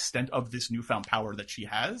learning the extent of this newfound power that she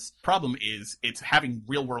has. Problem is, it's having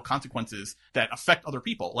real world consequences that affect other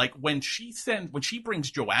people. Like when she brings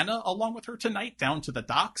Joanna along with her tonight down to the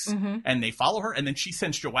docks, and they follow her, and then she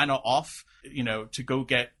sends Joanna off, to go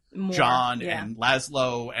get more, John and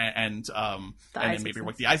Laszlo and then maybe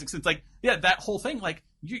with the Isaacsons. Like, yeah, that whole thing, like,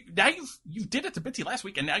 you did it to Bitsy last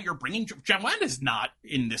week, and now you're bringing Joanna's not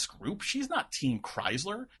in this group. She's not Team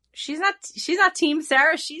Chrysler. She's not Team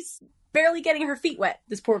Sarah. She's barely getting her feet wet.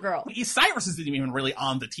 This poor girl. Cyrus isn't even really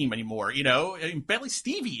on the team anymore. I mean, barely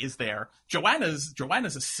Stevie is there. Joanna's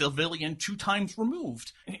a civilian 2 times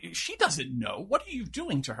removed. She doesn't know. What are you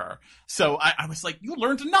doing to her? So I was like, you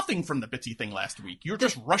learned nothing from the Bitsy thing last week. You're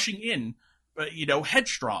just rushing in.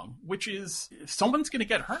 Headstrong, which is someone's going to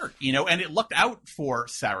get hurt, and it looked out for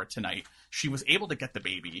Sarah tonight. She was able to get the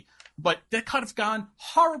baby, but that could have gone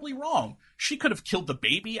horribly wrong. She could have killed the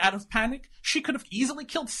baby out of panic. She could have easily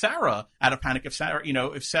killed Sarah out of panic if Sarah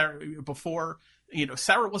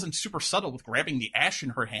wasn't super subtle with grabbing the ash in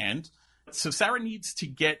her hand. So Sarah needs to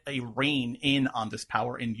get a rein in on this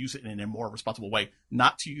power and use it in a more responsible way,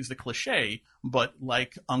 not to use the cliche, but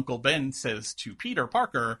like Uncle Ben says to Peter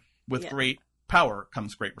Parker, with great power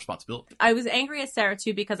comes great responsibility. I was angry at Sarah,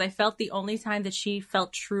 too, because I felt the only time that she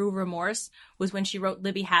felt true remorse was when she wrote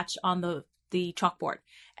Libby Hatch on the chalkboard.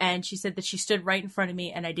 And she said that she stood right in front of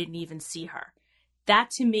me and I didn't even see her.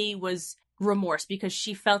 That, to me, was remorse because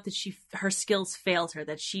she felt that her skills failed her,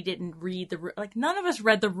 that she didn't read the room. Like, none of us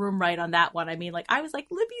read the room right on that one. I mean, like, I was like,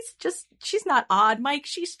 she's not odd, Mike.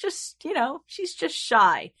 She's just, she's just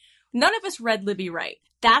shy. None of us read Libby right.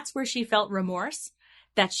 That's where she felt remorse.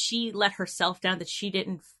 That she let herself down, that she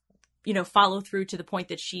didn't, follow through to the point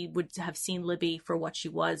that she would have seen Libby for what she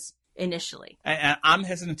was initially. And I'm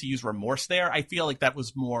hesitant to use remorse there. I feel like that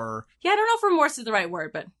was more... Yeah, I don't know if remorse is the right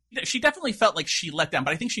word, but... She definitely felt like she let down,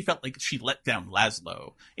 but I think she felt like she let down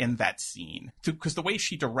Laszlo in that scene. Because the way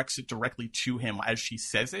she directs it directly to him as she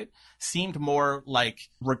says it seemed more like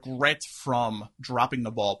regret from dropping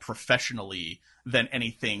the ball professionally than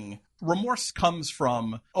anything. Remorse comes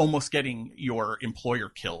from almost getting your employer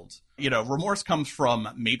killed. Remorse comes from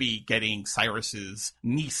maybe getting Cyrus's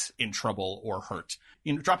niece in trouble or hurt.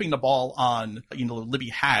 Dropping the ball on, Libby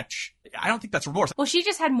Hatch, I don't think that's remorse. Well, she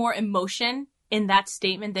just had more emotion in that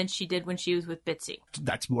statement than she did when she was with Bitsy.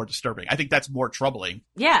 That's more disturbing. I think that's more troubling.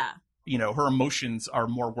 Yeah. Her emotions are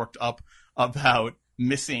more worked up about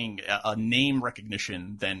missing a name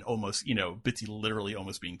recognition than almost, Bitsy literally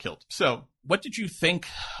almost being killed. So what did you think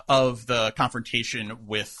of the confrontation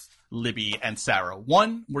with Libby and Sarah?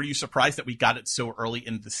 1, were you surprised that we got it so early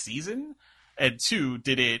in the season? And 2,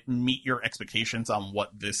 did it meet your expectations on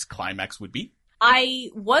what this climax would be? I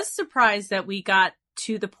was surprised that we got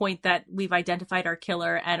to the point that we've identified our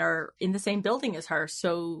killer and are in the same building as her.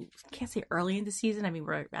 So I can't say early in the season. I mean,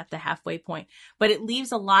 we're at the halfway point, but it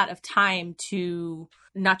leaves a lot of time to,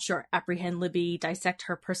 apprehend Libby, dissect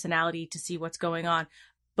her personality to see what's going on.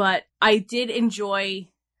 But I did enjoy,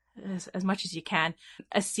 as much as you can,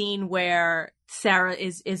 a scene where Sarah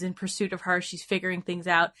is in pursuit of her. She's figuring things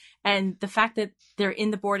out. And the fact that they're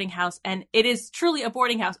in the boarding house, and it is truly a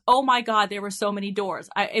boarding house. Oh my God, there were so many doors.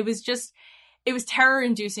 It was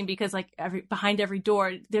terror-inducing because, like, behind every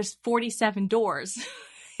door, there's 47 doors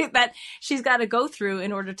that she's got to go through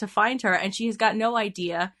in order to find her, and she has got no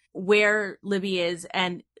idea where Libby is.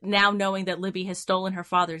 And now knowing that Libby has stolen her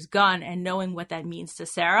father's gun and knowing what that means to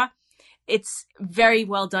Sarah, it's very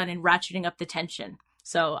well done in ratcheting up the tension.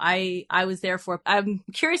 So I was there for. I'm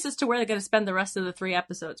curious as to where they're going to spend the rest of the 3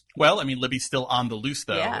 episodes. Well, I mean, Libby's still on the loose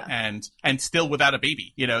though, and still without a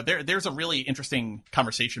baby. There's a really interesting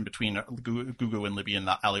conversation between Gugu and Libby in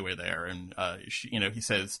the alleyway there, and he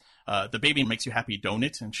says, "The baby makes you happy, don't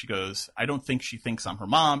it?" And she goes, "I don't think she thinks I'm her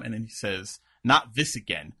mom." And then he says, "Not this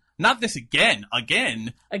again." Not this again.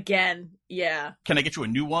 Again, yeah. Can I get you a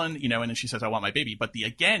new one? And then she says, "I want my baby." But the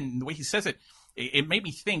again, the way he says it. It made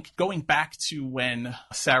me think, going back to when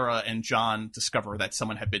Sarah and John discover that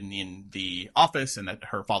someone had been in the office and that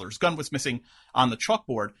her father's gun was missing on the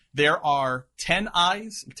chalkboard, there are 10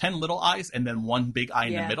 little eyes, and then 1 big eye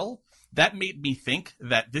in the middle. That made me think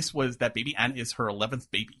that that baby Anna is her 11th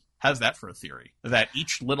baby. How's that for a theory? That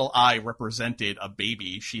each little eye represented a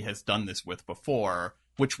baby she has done this with before,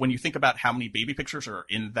 which when you think about how many baby pictures are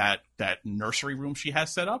in that nursery room she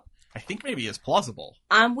has set up, I think maybe is plausible.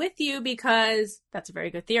 I'm with you because that's a very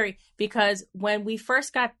good theory. Because when we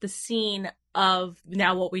first got the scene of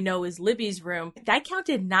now what we know is Libby's room, I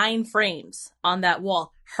counted 9 frames on that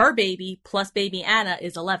wall. Her baby plus baby Anna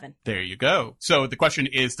is 11. There you go. So the question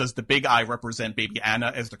is, does the big eye represent baby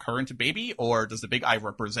Anna as the current baby, or does the big eye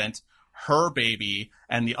represent her baby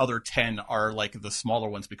and the other 10 are like the smaller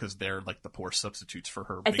ones because they're like the poor substitutes for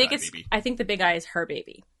her baby? I think the big eye is her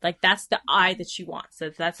baby. Like that's the eye that she wants. So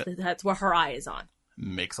that's where her eye is on.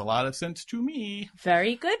 Makes a lot of sense to me.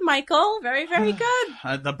 Very good, Michael. Very, very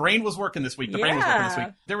good. The brain was working this week.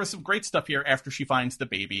 There was some great stuff here after she finds the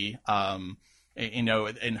baby. You know,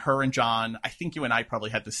 and her and John, I think you and I probably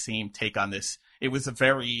had the same take on this. It was a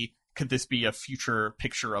very, could this be a future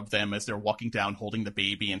picture of them as they're walking down holding the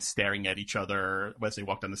baby and staring at each other as they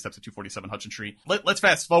walk down the steps of 247 Hudson Street? Let's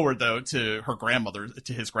fast forward, though, to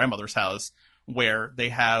his grandmother's house, where they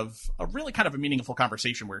have a really kind of a meaningful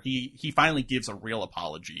conversation where he finally gives a real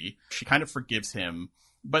apology. She kind of forgives him,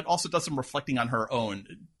 but also does some reflecting on her own.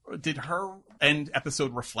 Did her end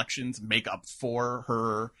episode reflections make up for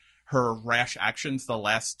her rash actions the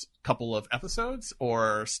last couple of episodes,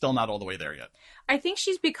 or still not all the way there yet? I think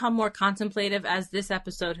she's become more contemplative as this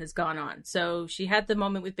episode has gone on. So she had the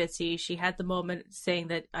moment with Bitsy. She had the moment saying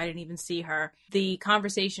that I didn't even see her. The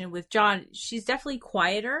conversation with John, she's definitely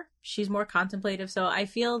quieter. She's more contemplative. So I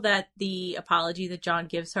feel that the apology that John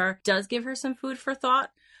gives her does give her some food for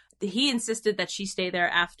thought. He insisted that she stay there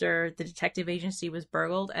after the detective agency was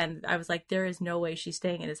burgled, and I was like, there is no way she's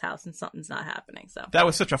staying in his house and something's not happening. So that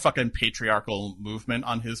was such a fucking patriarchal movement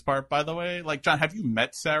on his part, by the way. Like, John, have you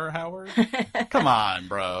met Sarah Howard? Come on,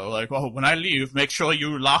 bro. Like, well, when I leave, make sure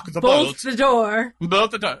you lock the bolt. The door.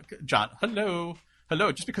 Bolt the door. John, hello.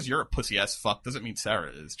 Just because you're a pussy-ass fuck doesn't mean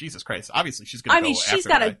Sarah is. Jesus Christ. Obviously, she's gonna go she's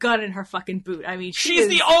got a gun in her fucking boot. I mean, she's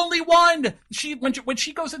the only one! When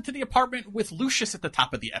she goes into the apartment with Lucius at the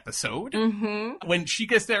top of the episode, when she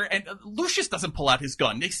gets there, and Lucius doesn't pull out his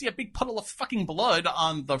gun. They see a big puddle of fucking blood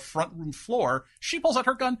on the front room floor. She pulls out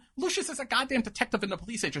her gun. Lucius is a goddamn detective in the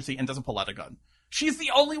police agency and doesn't pull out a gun. She's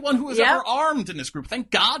the only one who is ever armed in this group. Thank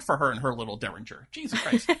God for her and her little derringer. Jesus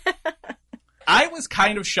Christ. I was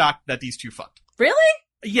kind of shocked that these two fucked. Really?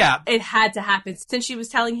 Yeah. It had to happen. Since she was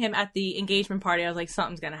telling him at the engagement party, I was like,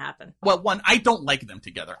 something's going to happen. Well, one, I don't like them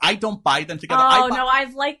together. I don't buy them together. No,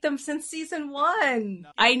 I've liked them since season 1. No.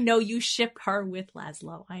 I know you ship her with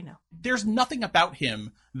Laszlo. I know. There's nothing about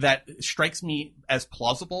him that strikes me as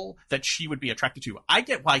plausible that she would be attracted to. I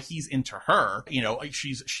get why he's into her. You know,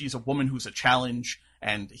 she's a woman who's a challenge,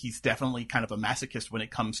 and he's definitely kind of a masochist when it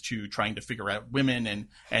comes to trying to figure out women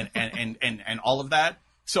and all of that.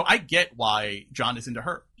 So I get why John is into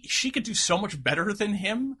her. She could do so much better than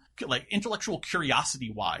him, like intellectual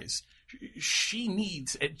curiosity wise. She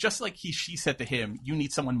needs, just like she said to him, you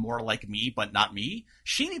need someone more like me, but not me.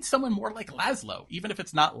 She needs someone more like Laszlo, even if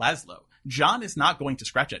it's not Laszlo. John is not going to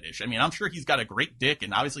scratch that itch. I mean, I'm sure he's got a great dick,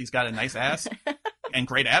 and obviously he's got a nice ass and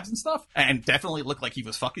great abs and stuff, and definitely looked like he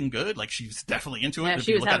was fucking good. Like, she's definitely into it. Yeah,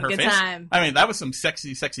 she was having a good time. I mean, that was some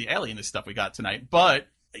sexy alienist stuff we got tonight. But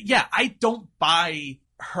yeah, I don't buy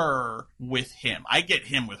her with him. I get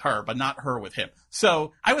him with her, but not her with him.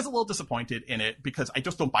 So I was a little disappointed in it because I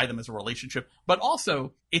just don't buy them as a relationship. But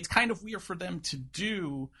also, it's kind of weird for them to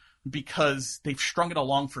do because they've strung it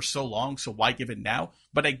along for so long, so why give it now?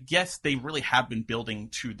 But I guess they really have been building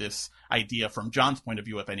to this idea from John's point of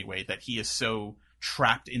view, if anyway, that he is so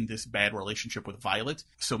trapped in this bad relationship with Violet.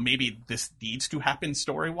 So maybe this needs to happen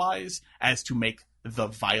story-wise as to make the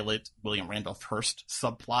Violet William Randolph Hearst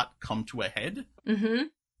subplot come to a head. Mm-hmm.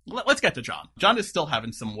 Let's get to John. John is still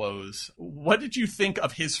having some woes. What did you think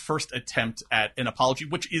of his first attempt at an apology,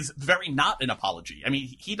 which is very not an apology? I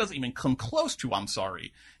mean, he doesn't even come close to I'm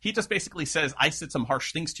sorry. He just basically says, I said some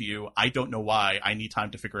harsh things to you. I don't know why. I need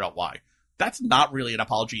time to figure out why. That's not really an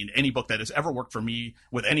apology in any book that has ever worked for me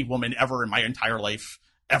with any woman ever in my entire life,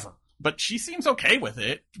 ever. But she seems okay with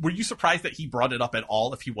it. Were you surprised that he brought it up at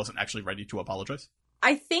all if he wasn't actually ready to apologize?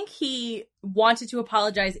 I think he wanted to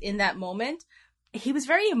apologize in that moment. He was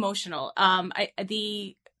very emotional.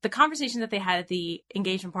 The conversation that they had at the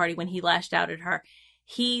engagement party when he lashed out at her,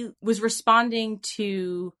 he was responding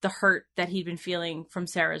to the hurt that he'd been feeling from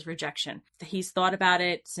Sarah's rejection. He's thought about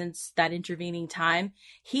it since that intervening time.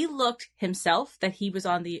 He looked himself that he was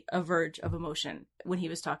on the verge of emotion when he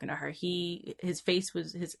was talking to her. His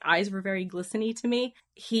eyes were very glistening to me.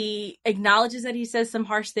 He acknowledges that he says some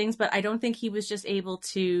harsh things, but I don't think he was just able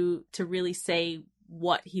to really say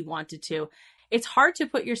what he wanted to. It's hard to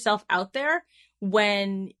put yourself out there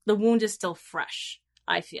when the wound is still fresh.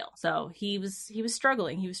 I feel. So he was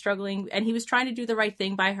struggling. He was struggling, and he was trying to do the right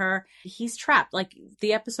thing by her. He's trapped. Like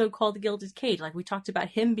the episode called The Gilded Cage. Like we talked about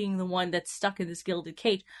him being the one that's stuck in this gilded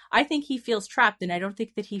cage. I think he feels trapped, and I don't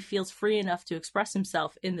think that he feels free enough to express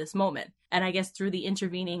himself in this moment. And I guess through the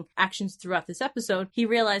intervening actions throughout this episode, he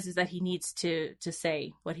realizes that he needs to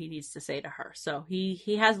say what he needs to say to her. So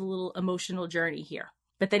he has a little emotional journey here.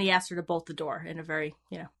 But then he asks her to bolt the door in a very,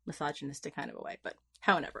 misogynistic kind of a way. But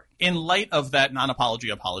however. In light of that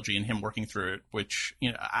non-apology apology and him working through it, which,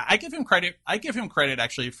 I give him credit. I give him credit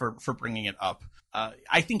actually for bringing it up.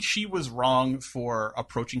 I think she was wrong for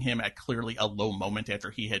approaching him at clearly a low moment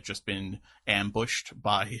after he had just been ambushed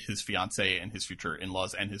by his fiance and his future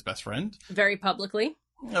in-laws and his best friend. Very publicly.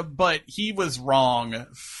 But he was wrong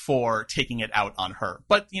for taking it out on her.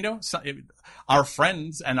 But, our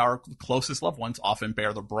friends and our closest loved ones often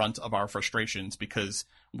bear the brunt of our frustrations because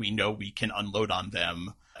we know we can unload on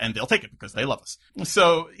them and they'll take it because they love us.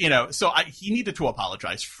 So, he needed to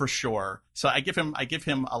apologize for sure. So I give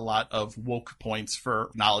him a lot of woke points for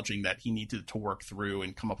acknowledging that he needed to work through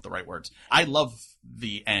and come up with the right words. I love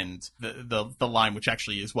the end, the line, which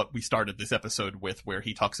actually is what we started this episode with, where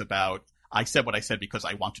he talks about, I said what I said because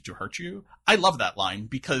I wanted to hurt you. I love that line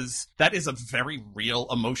because that is a very real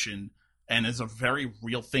emotion and is a very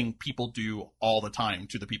real thing people do all the time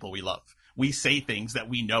to the people we love. We say things that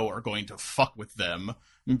we know are going to fuck with them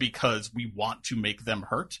because we want to make them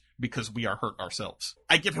hurt because we are hurt ourselves.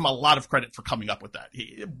 I give him a lot of credit for coming up with that.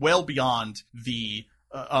 Well beyond the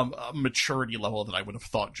maturity level that I would have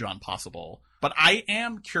thought John possible. But I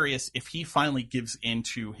am curious if he finally gives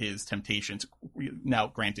into his temptations. Now,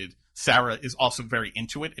 granted, Sarah is also very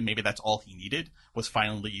into it, and maybe that's all he needed, was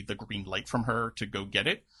finally the green light from her to go get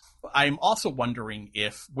it. I'm also wondering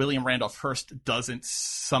if William Randolph Hearst doesn't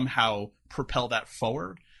somehow propel that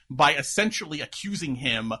forward by essentially accusing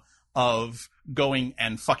him of going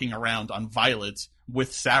and fucking around on Violet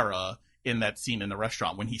with Sarah in that scene in the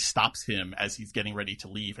restaurant when he stops him as he's getting ready to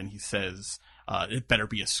leave and he says, it better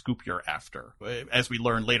be a scoop you're after. As we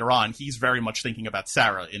learn later on, he's very much thinking about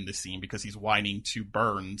Sarah in this scene because he's whining to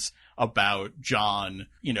Burns about John,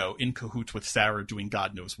 in cahoots with Sarah doing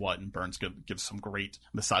God knows what. And Burns gives some great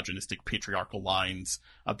misogynistic patriarchal lines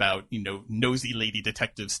about, nosy lady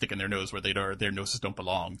detectives sticking their nose where their noses don't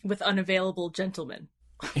belong. With unavailable gentlemen.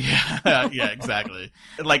 Yeah, exactly.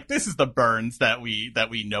 Like, this is the Burns that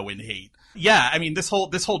we know and hate. Yeah, I mean, this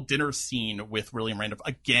whole dinner scene with William Randolph,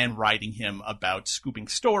 again, writing him about scooping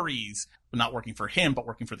stories, not working for him, but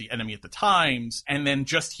working for the enemy at the Times, and then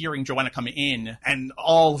just hearing Joanna come in and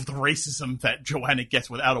all of the racism that Joanna gets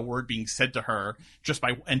without a word being said to her just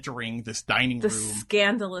by entering this dining room. The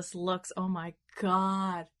scandalous looks, oh my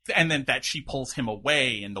God. And then that she pulls him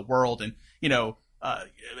away in the world, and,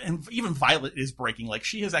 and even Violet is breaking. Like,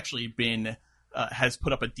 she has actually been, has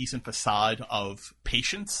put up a decent facade of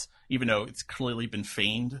patience, even though it's clearly been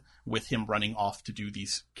feigned with him running off to do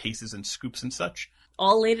these cases and scoops and such.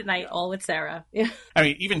 All late at night, all with Sarah. Yeah. I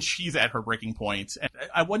mean, even she's at her breaking point. And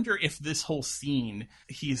I wonder if this whole scene,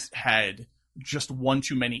 he's had just one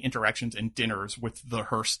too many interactions and dinners with the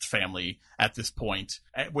Hearst family at this point,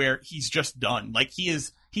 where he's just done. Like, he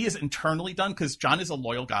is internally done because John is a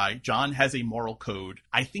loyal guy. John has a moral code.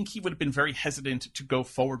 I think he would have been very hesitant to go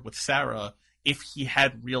forward with Sarah if he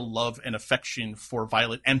had real love and affection for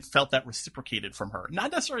Violet and felt that reciprocated from her.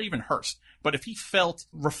 Not necessarily even Hearst, but if he felt,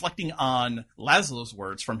 reflecting on Laszlo's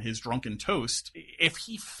words from his drunken toast, if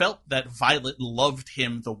he felt that Violet loved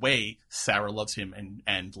him the way Sarah loves him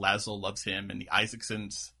and Laszlo loves him and the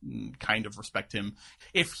Isaacsons kind of respect him,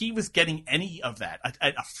 if he was getting any of that,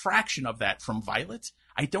 a fraction of that from Violet,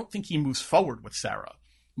 I don't think he moves forward with Sarah.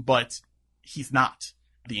 But he's not.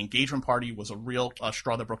 The engagement party was a real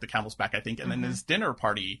straw that broke the camel's back, I think. And then his dinner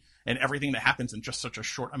party and everything that happens in just such a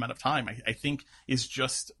short amount of time, I think is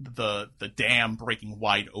just the dam breaking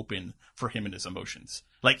wide open for him and his emotions.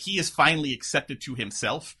 Like, he is finally accepted to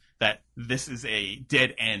himself that this is a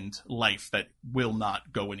dead end life that will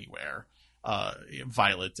not go anywhere.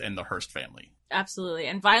 Violet and the Hearst family. Absolutely.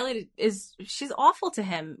 And Violet she's awful to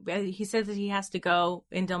him. He says that he has to go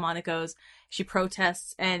in Delmonico's. She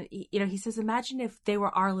protests. And, he says, imagine if they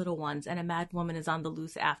were our little ones and a mad woman is on the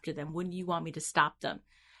loose after them. Wouldn't you want me to stop them?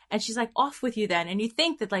 And she's like, off with you then. And you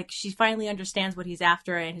think that, like, she finally understands what he's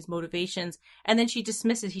after and his motivations. And then she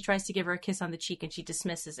dismisses. He tries to give her a kiss on the cheek and she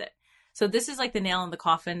dismisses it. So this is like the nail in the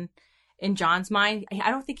coffin in John's mind.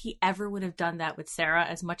 I don't think he ever would have done that with Sarah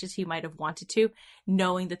as much as he might have wanted to,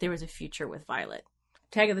 knowing that there was a future with Violet.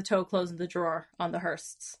 Tag of the toe, closing the drawer on the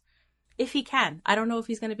Hearsts. If he can. I don't know if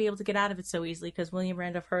he's going to be able to get out of it so easily because William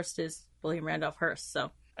Randolph Hearst is William Randolph Hearst,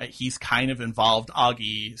 so. He's kind of involved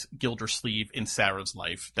Augie Gildersleeve in Sarah's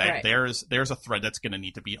life. That there's a thread that's going to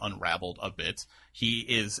need to be unraveled a bit. He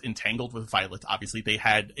is entangled with Violet. Obviously, they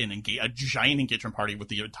had a giant engagement party with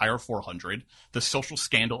the entire 400. The social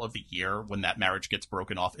scandal of the year when that marriage gets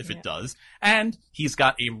broken off, if it does. And he's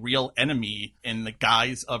got a real enemy in the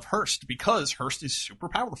guise of Hearst, because Hearst is super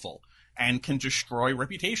powerful and can destroy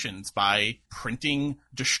reputations by printing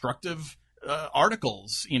destructive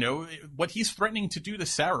articles. You know, what he's threatening to do to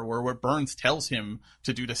Sarah, or what Burns tells him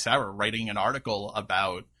to do to Sarah, writing an article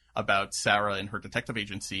about Sarah and her detective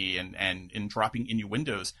agency and dropping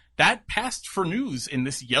innuendos, that passed for news in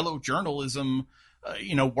this yellow journalism,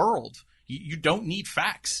 world. You don't need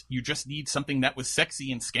facts. You just need something that was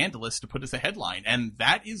sexy and scandalous to put as a headline, and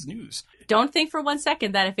that is news. Don't think for one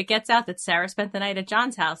second that if it gets out that Sarah spent the night at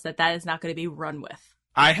John's house, that is not going to be run with.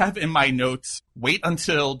 I have in my notes, wait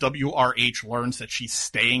until WRH learns that she's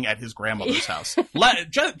staying at his grandmother's house.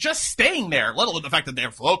 Just staying there, let alone the fact that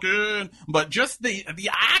they're fucking, but just the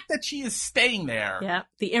act that she is staying there. Yeah,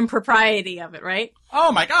 the impropriety of it, right?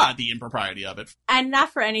 Oh my God, the impropriety of it. And not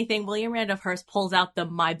for anything, William Randolph Hearst pulls out the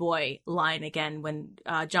 "my boy" line again when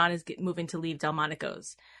John is moving to leave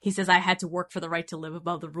Delmonico's. He says, "I had to work for the right to live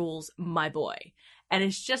above the rules, my boy." And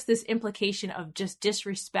it's just this implication of just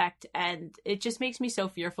disrespect, and it just makes me so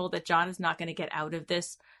fearful that John is not going to get out of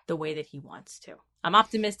this the way that he wants to. I'm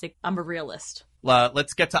optimistic. I'm a realist.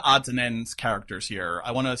 Let's get to odds and ends characters here.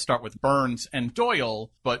 I want to start with Burns and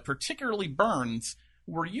Doyle, but particularly Burns.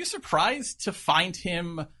 Were you surprised to find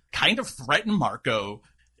him kind of threaten Marco?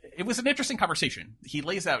 It was an interesting conversation. He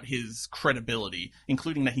lays out his credibility,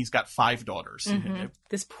 including that he's got 5 daughters. Mm-hmm.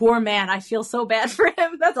 This poor man, I feel so bad for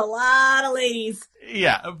him. That's a lot of ladies.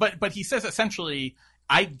 Yeah, but he says essentially,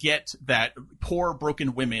 I get that poor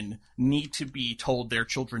broken women need to be told their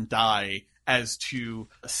children die as to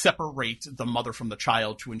separate the mother from the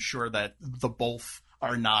child to ensure that the both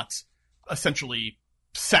are not essentially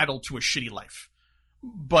saddled to a shitty life.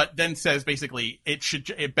 But then says basically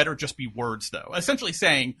it better just be words, though. Essentially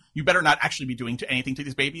saying you better not actually be doing anything to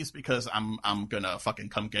these babies, because I'm gonna fucking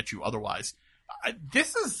come get you otherwise.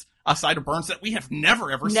 This is a side of Burns that we have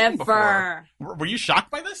never seen before. Were you shocked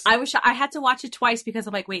by this? I was. I had to watch it twice because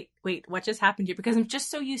I'm like, wait, what just happened here? Because I'm just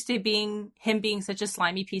so used to him being such a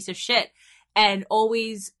slimy piece of shit and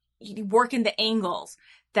always working the angles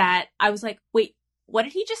that I was like, wait. What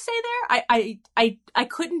did he just say there? I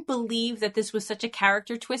couldn't believe that this was such a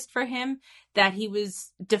character twist for him, that he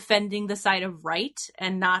was defending the side of right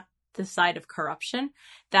and not the side of corruption,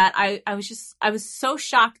 that I was so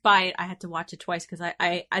shocked by it. I had to watch it twice because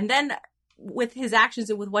and then with his actions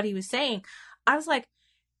and with what he was saying, I was like,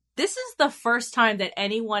 this is the first time that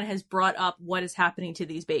anyone has brought up what is happening to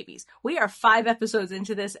these babies. We are 5 episodes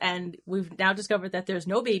into this, and we've now discovered that there's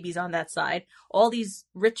no babies on that side. All these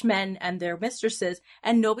rich men and their mistresses,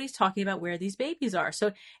 and nobody's talking about where these babies are.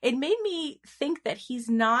 So it made me think that he's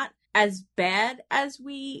not as bad as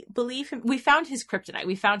we believe him. We found his kryptonite.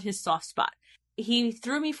 We found his soft spot. He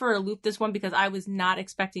threw me for a loop this one because I was not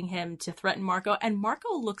expecting him to threaten Marco, and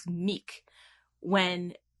Marco looks meek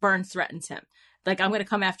when Burns threatens him. Like, I'm going to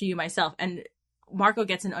come after you myself. And Marco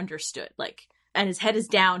gets an understood, and his head is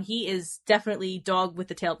down. He is definitely dog with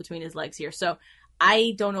the tail between his legs here. So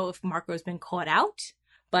I don't know if Marco has been caught out,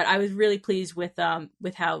 but I was really pleased with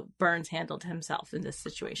how Burns handled himself in this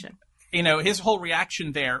situation. You know, his whole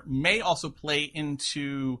reaction there may also play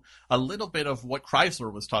into a little bit of what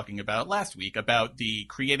Chrysler was talking about last week, about the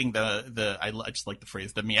creating I just like the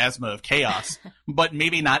phrase, the miasma of chaos, but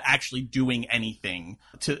maybe not actually doing anything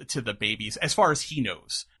to the babies as far as he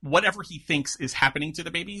knows. Whatever he thinks is happening to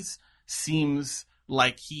the babies seems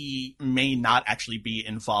like he may not actually be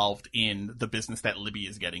involved in the business that Libby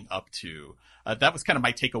is getting up to. That was kind of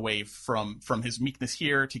my takeaway from his meekness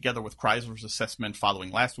here, together with Chrysler's assessment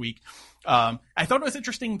following last week. I thought it was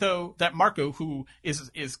interesting, though, that Marco, who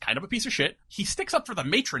is kind of a piece of shit, he sticks up for the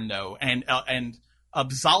matron, though, and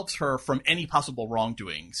absolves her from any possible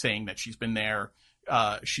wrongdoing, saying that she's been there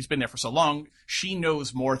for so long, she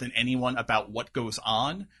knows more than anyone about what goes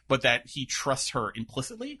on, but that he trusts her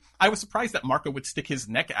implicitly. I was surprised that Marco would stick his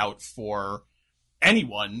neck out for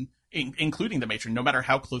anyone, including the matron, no matter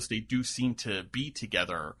how close they do seem to be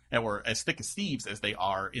together, or as thick as thieves as they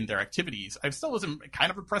are in their activities. I still was kind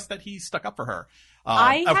of impressed that he stuck up for her.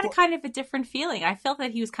 I had kind of a different feeling. I felt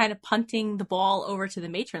that he was kind of punting the ball over to the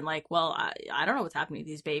matron, like, well, I don't know what's happening to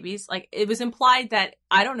these babies. Like, it was implied that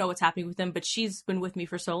I don't know what's happening with them, but she's been with me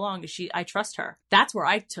for so long, I trust her. That's where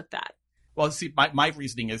I took that. Well, see, my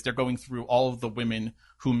reasoning is they're going through all of the women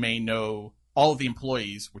who may know all of the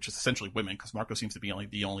employees, which is essentially women, because Marco seems to be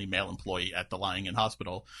the only male employee at the Lying In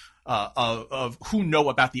hospital, of who know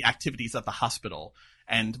about the activities of the hospital.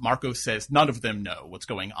 And Marco says none of them know what's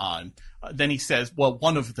going on. Then he says, well,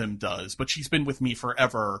 one of them does, but she's been with me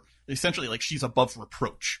forever. Essentially, like, she's above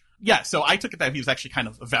reproach. Yeah, so I took it that he was actually kind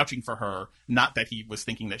of vouching for her, not that he was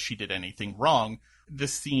thinking that she did anything wrong.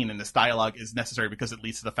 This scene and this dialogue is necessary because it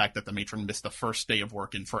leads to the fact that the matron missed the first day of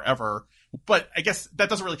work in forever. But I guess that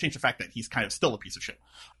doesn't really change the fact that he's kind of still a piece of shit.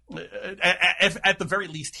 At the very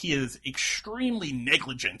least, he is extremely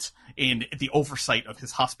negligent in the oversight of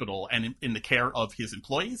his hospital and in the care of his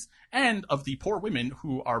employees and of the poor women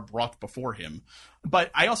who are brought before him.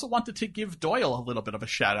 But I also wanted to give Doyle a little bit of a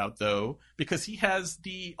shout out, though, because he has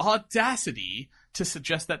the audacity to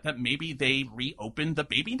suggest that maybe they reopen the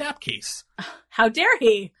baby nap case. How dare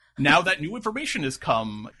he? Now that new information has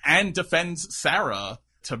come, and defends Sarah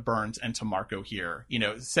to Burns and to Marco here. You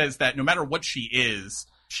know, says that no matter what she is,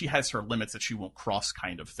 she has her limits that she won't cross,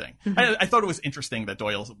 kind of thing. Mm-hmm. I thought it was interesting that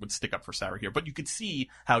Doyle would stick up for Sarah here, but you could see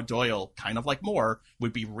how Doyle, kind of like Moore,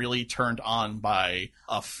 would be really turned on by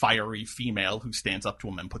a fiery female who stands up to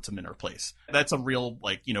him and puts him in her place. That's a real,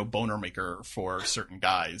 like, you know, boner maker for certain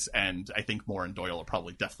guys, and I think Moore and Doyle are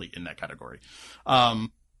probably definitely in that category.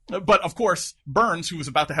 But of course, Burns, who was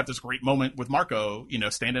about to have this great moment with Marco, you know,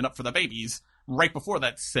 standing up for the babies, right before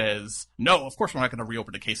that says, no, of course we're not going to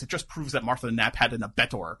reopen the case. It just proves that Martha Knapp had an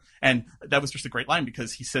abettor. And that was just a great line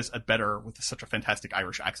because he says abettor with such a fantastic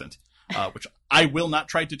Irish accent, which I will not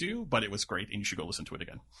try to do, but it was great and you should go listen to it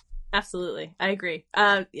again. Absolutely. I agree.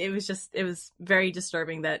 It was very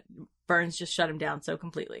disturbing that Burns just shut him down so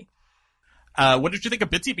completely. What did you think of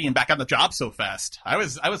Bitsy being back on the job so fast? I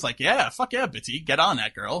was like, yeah, fuck yeah, Bitsy, get on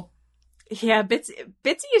that girl. Yeah, Bitsy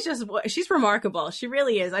is just, she's remarkable. She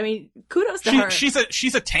really is. I mean, kudos to her.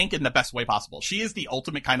 She's a tank in the best way possible. She is the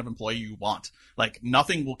ultimate kind of employee you want. Like,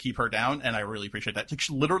 nothing will keep her down, and I really appreciate that. Like,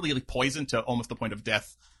 she literally poisoned to almost the point of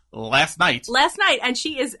death last night, and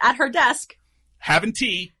she is at her desk having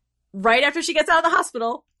tea right after she gets out of the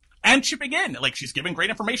hospital. And chipping in. Like, she's giving great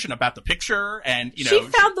information about the picture, and, you know. She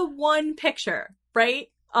found the one picture, right?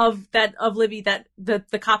 Of Libby that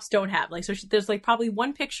the cops don't have. Like, so there's like probably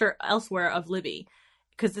one picture elsewhere of Libby,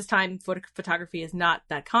 because this time photography is not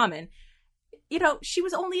that common. You know, she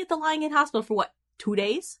was only at the Lying In hospital for what, 2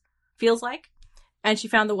 days? Feels like. And she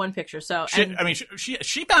found the one picture. So she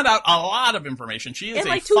found out a lot of information. She is in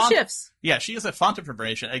like 2 shifts. Yeah, she is a font of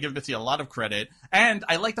information. I give Bitsy a lot of credit, and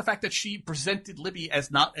I like the fact that she presented Libby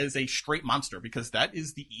as not as a straight monster, because that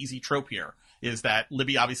is the easy trope here. Is that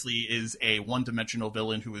Libby obviously is a one-dimensional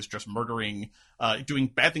villain who is just murdering, doing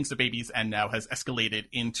bad things to babies, and now has escalated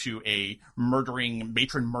into a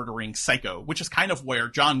matron murdering psycho, which is kind of where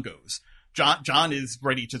John goes. John is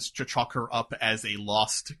ready to chalk her up as a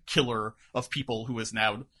lost killer of people who is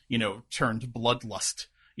now, you know, turned bloodlust,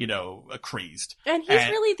 you know, crazed. And he's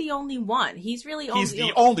really the only one. He's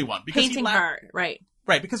the only one. Because painting her, right.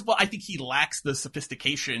 Right, because, well, I think he lacks the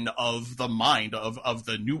sophistication of the mind, of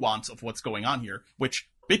the nuance of what's going on here, which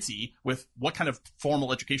Bitsy, with what kind of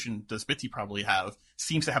formal education does Bitsy probably have,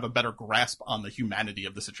 seems to have a better grasp on the humanity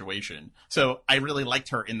of the situation. So I really liked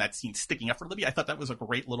her in that scene sticking up for Libby. I thought that was a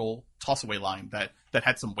great little toss-away line that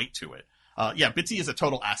had some weight to it. Yeah, Bitsy is a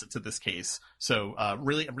total asset to this case. So I'm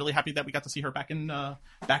really happy that we got to see her back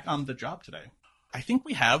on the job today. I think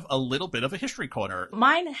we have a little bit of a history corner.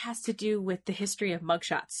 Mine has to do with the history of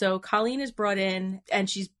mugshots. So Colleen is brought in and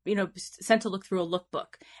she's, you know, sent to look through a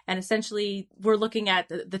lookbook. And essentially we're looking at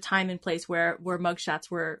the time and place where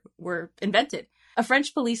mugshots were invented. A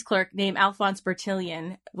French police clerk named Alphonse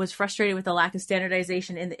Bertillon was frustrated with the lack of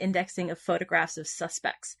standardization in the indexing of photographs of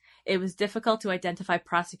suspects. It was difficult to identify,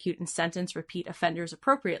 prosecute, and sentence repeat offenders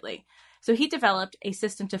appropriately. So he developed a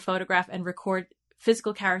system to photograph and record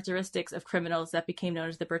physical characteristics of criminals that became known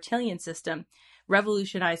as the Bertillon system,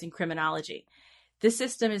 revolutionizing criminology. This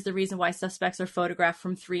system is the reason why suspects are photographed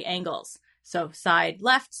from 3 angles. So side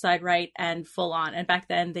left, side right, and full on. And back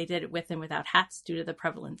then they did it with and without hats due to the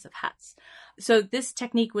prevalence of hats. So this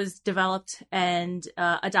technique was developed and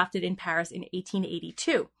adopted in Paris in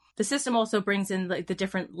 1882. The system also brings in the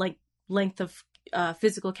different length of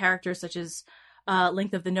physical characters, such as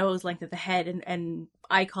length of the nose, length of the head, and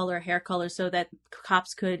eye color, hair color, so that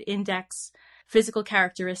cops could index physical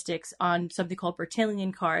characteristics on something called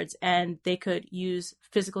Bertillon cards, and they could use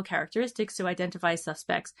physical characteristics to identify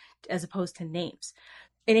suspects as opposed to names.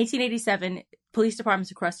 In 1887, police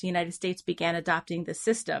departments across the United States began adopting the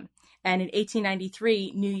system. And in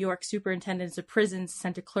 1893, New York superintendents of prisons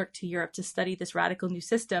sent a clerk to Europe to study this radical new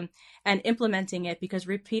system and implementing it because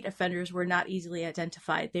repeat offenders were not easily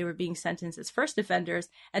identified. They were being sentenced as first offenders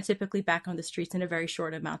and typically back on the streets in a very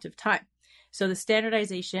short amount of time. So the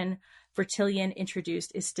standardization Vertillion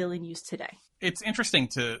introduced is still in use today. It's interesting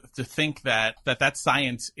to think that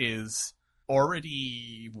science is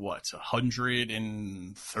already,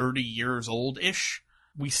 130 years old-ish?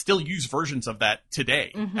 We still use versions of that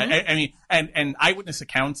today. Mm-hmm. I mean, and eyewitness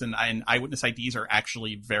accounts and eyewitness IDs are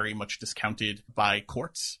actually very much discounted by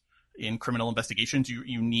courts in criminal investigations.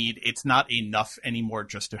 You need, it's not enough anymore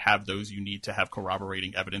just to have those. You need to have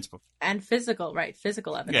corroborating evidence. And physical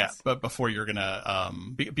evidence. Yeah, but before you're gonna,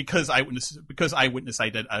 because eyewitness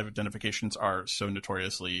identifications are so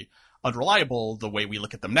notoriously unreliable the way we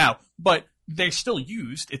look at them now, but they're still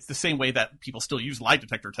used. It's the same way that people still use lie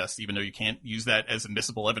detector tests, even though you can't use that as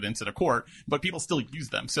admissible evidence in a court, but people still use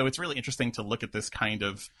them. So it's really interesting to look at this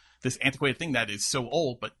antiquated thing that is so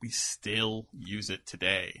old, but we still use it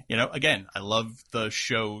today. Again, I love the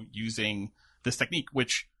show using this technique,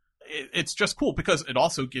 which it's just cool because it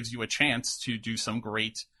also gives you a chance to do some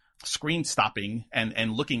great screen stopping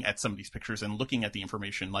and looking at some of these pictures and looking at the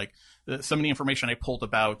information. Like some of the information I pulled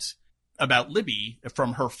about Libby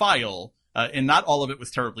from her file, and not all of it was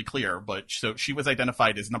terribly clear, but so she was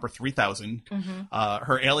identified as number 3000. Mm-hmm.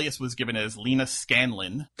 Her alias was given as Lena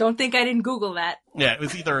Scanlon. Don't think I didn't Google that. Yeah, it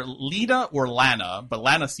was either Lena or Lana, but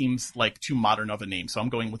Lana seems like too modern of a name, so I'm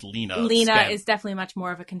going with Lena. Lena is definitely much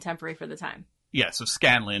more of a contemporary for the time. Yeah, so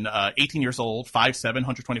Scanlon, 18 years old, 5'7",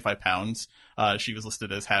 125 pounds. She was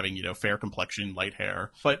listed as having, fair complexion, light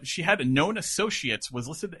hair. But she had a known associates, was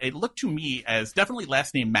listed, it looked to me as definitely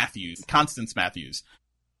last name Matthews, Constance Matthews.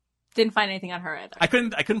 Didn't find anything on her either. I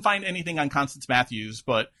couldn't find anything on Constance Matthews,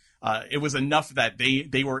 but it was enough that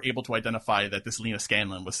they were able to identify that this Lena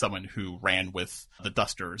Scanlon was someone who ran with the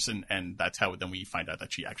Dusters, and that's how then we find out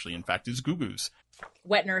that she actually, in fact, is Gugu's.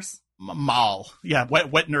 Wet nurse. Mal. Yeah,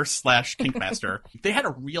 wet nurse / kinkmaster. They had a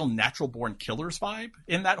real natural born killers vibe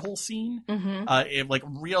in that whole scene.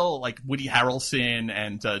 Mm-hmm. Real Woody Harrelson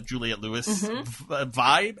and Juliette Lewis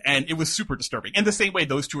vibe, and it was super disturbing. In the same way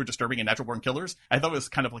those two are disturbing in Natural Born Killers, I thought it was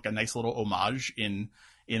kind of like a nice little homage in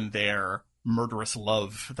their murderous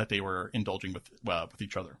love that they were indulging with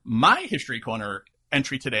each other. My History Corner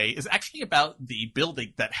entry today is actually about the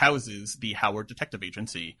building that houses the Howard Detective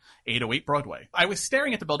Agency, 808 Broadway. I was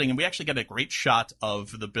staring at the building, and we actually get a great shot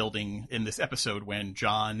of the building in this episode when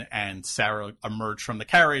John and Sarah emerge from the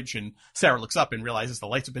carriage, and Sarah looks up and realizes the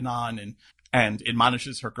lights have been on and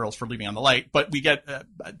admonishes her girls for leaving on the light. But we get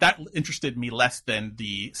that interested me less than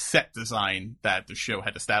the set design that the show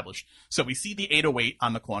had established. So we see the 808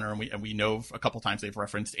 on the corner, and we know a couple times they've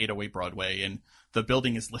referenced 808 Broadway, and the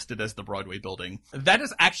building is listed as the Broadway building. That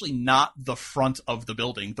is actually not the front of the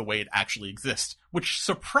building the way it actually exists, which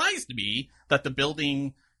surprised me that the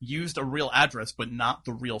building used a real address, but not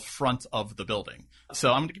the real front of the building.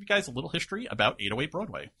 So I'm going to give you guys a little history about 808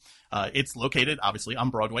 Broadway. It's located, obviously, on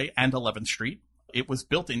Broadway and 11th Street. It was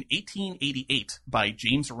built in 1888 by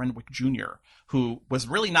James Renwick Jr., who was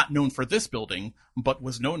really not known for this building, but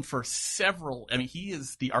was known for several. I mean, he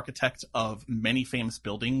is the architect of many famous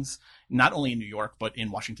buildings, not only in New York, but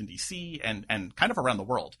in Washington, D.C., and kind of around the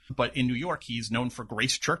world. But in New York, he's known for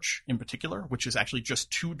Grace Church in particular, which is actually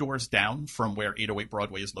just 2 doors down from where 808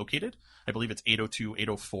 Broadway is located. I believe it's 802,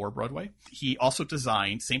 804 Broadway. He also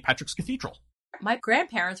designed St. Patrick's Cathedral. My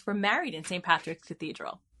grandparents were married in St. Patrick's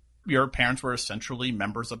Cathedral. Your parents were essentially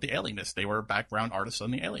members of the Alienists. They were background artists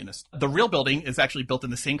on the Alienists. The real building is actually built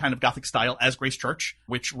in the same kind of Gothic style as Grace Church,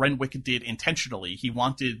 which Renwick did intentionally. He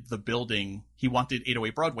wanted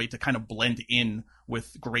 808 Broadway to kind of blend in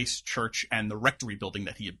with Grace Church and the rectory building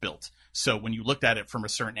that he had built. So when you looked at it from a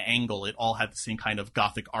certain angle, it all had the same kind of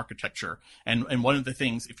Gothic architecture. And one of the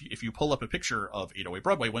things, if you pull up a picture of 808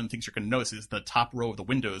 Broadway, one of the things you're going to notice is the top row of the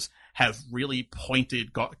windows have really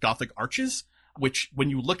pointed Gothic arches, which when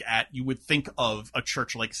you look at, you would think of a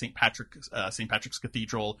church like St. Patrick's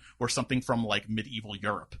Cathedral or something from like medieval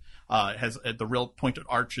Europe. Has the real pointed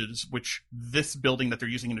arches, which this building that they're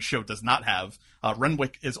using in the show does not have.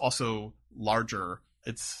 Renwick is also larger.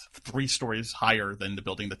 It's 3 stories higher than the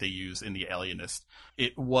building that they use in The Alienist.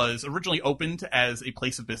 It was originally opened as a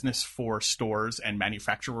place of business for stores and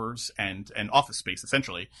manufacturers and office space,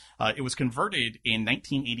 essentially. It was converted in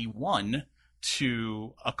 1981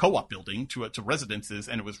 to a co-op building, to residences,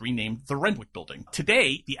 and it was renamed the Renwick Building.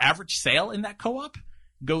 Today, the average sale in that co-op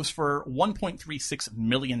goes for $1.36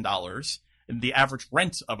 million, and the average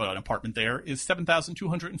rent of an apartment there is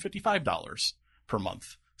 $7,255 per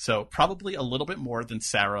month. So probably a little bit more than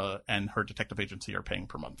Sarah and her detective agency are paying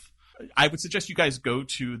per month. I would suggest you guys go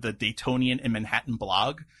to the Daytonian in Manhattan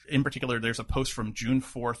blog. In particular, there's a post from June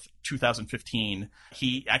 4th, 2015.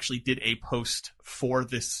 He actually did a post for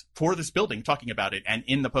this building talking about it. And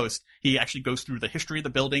in the post, he actually goes through the history of the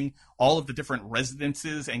building, all of the different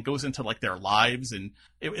residences, and goes into like their lives. And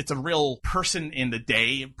it's a real person in the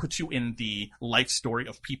day, puts you in the life story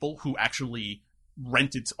of people who actually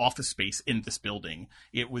rented office space in this building.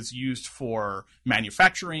 It was used for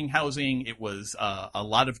manufacturing, housing. It was a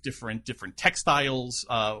lot of different textiles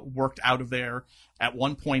worked out of there. At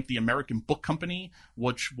one point, the American Book Company,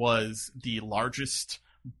 which was the largest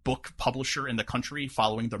book publisher in the country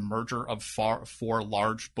following the merger of four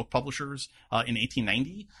large book publishers in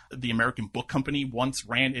 1890. The American Book Company once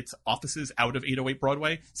ran its offices out of 808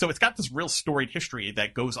 Broadway. So it's got this real storied history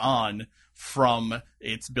that goes on from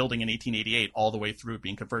its building in 1888 all the way through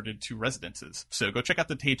being converted to residences. So go check out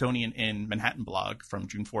the Daytonian in Manhattan blog from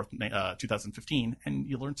June 4th, 2015, and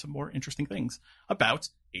you'll learn some more interesting things about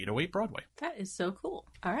 808 Broadway. That is so cool.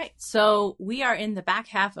 All right. So we are in the back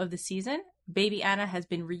half of the season. Baby Anna has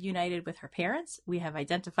been reunited with her parents. We have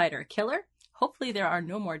identified her killer. Hopefully there are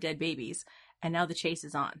no more dead babies. And now the chase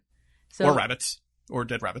is on. So, or rabbits. Or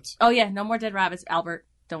dead rabbits. Oh yeah, no more dead rabbits. Albert,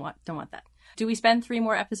 don't want that. Do we spend 3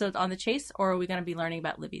 more episodes on the chase, or are we going to be learning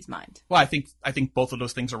about Libby's mind? Well, I think both of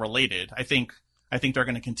those things are related. I think they're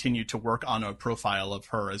going to continue to work on a profile of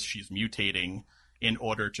her as she's mutating in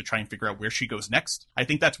order to try and figure out where she goes next. I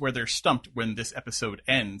think that's where they're stumped when this episode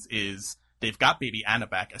ends, is they've got baby Anna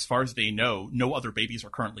back. As far as they know, no other babies are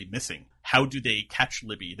currently missing. How do they catch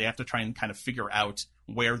Libby? They have to try and kind of figure out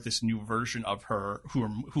where this new version of her,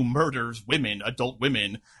 who murders women, adult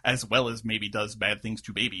women, as well as maybe does bad things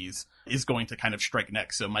to babies, is going to kind of strike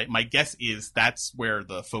next. So my guess is that's where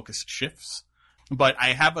the focus shifts. But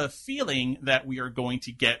I have a feeling that we are going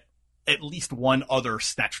to get at least one other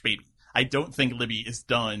snatch baby. I don't think Libby is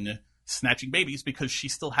done snatching babies because she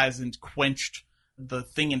still hasn't quenched the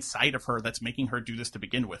thing inside of her that's making her do this to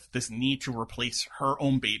begin with. This need to replace her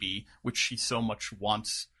own baby, which she so much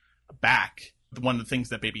wants back. One of the things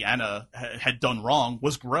that baby Anna had done wrong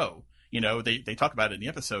was grow. You know, they talk about it in the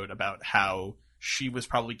episode about how she was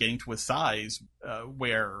probably getting to a size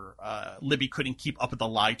where Libby couldn't keep up with the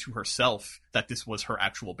lie to herself that this was her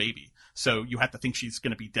actual baby. So you have to think she's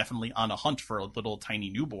going to be definitely on a hunt for a little tiny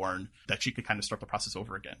newborn that she could kind of start the process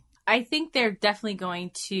over again. I think they're definitely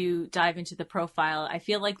going to dive into the profile. I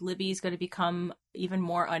feel like Libby's going to become even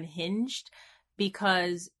more unhinged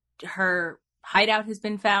because her hideout has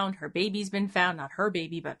been found, her baby's been found, not her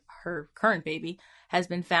baby, but her current baby has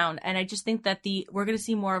been found. And I just think that we're going to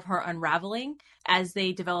see more of her unraveling as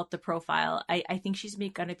they develop the profile. I think she's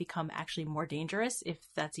going to become actually more dangerous, if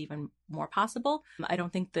that's even more possible. I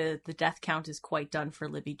don't think the death count is quite done for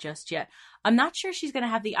Libby just yet. I'm not sure she's going to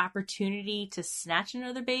have the opportunity to snatch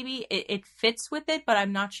another baby. It fits with it, but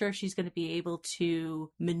I'm not sure she's going to be able to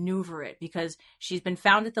maneuver it because she's been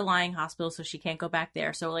found at the lying hospital, so she can't go back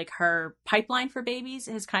there. So like her pipeline for babies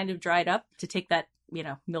has kind of dried up, to take that, you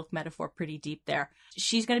know, milk metaphor pretty deep there.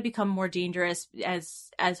 She's going to become more dangerous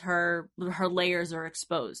as her layers are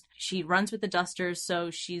exposed. She runs with the Dusters, so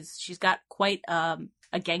she's got quite a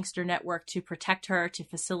gangster network to protect her, to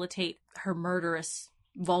facilitate her murderous,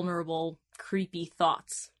 vulnerable, creepy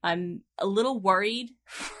thoughts. I'm a little worried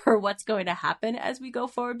for what's going to happen as we go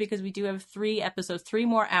forward, because we do have 3 episodes, 3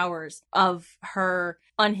 more hours of her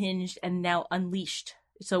unhinged and now unleashed.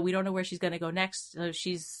 So we don't know where she's going to go next. So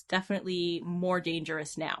she's definitely more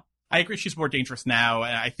dangerous now. I agree she's more dangerous now,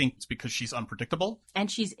 and I think it's because she's unpredictable. And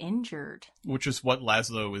she's injured. Which is what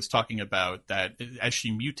Laszlo is talking about, that as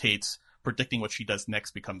she mutates, predicting what she does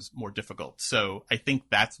next becomes more difficult. So I think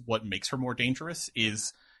that's what makes her more dangerous,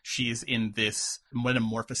 is she's in this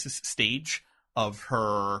metamorphosis stage of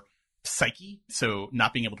her psyche. So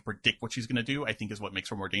not being able to predict what she's going to do, I think, is what makes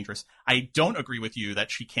her more dangerous. I don't agree with you that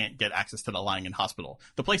she can't get access to the lying-in hospital.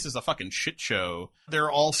 The place is a fucking shit show. They're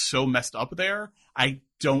all so messed up there. I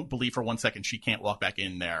don't believe for one second she can't walk back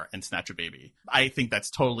in there and snatch a baby. I think that's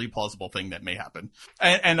totally plausible thing that may happen.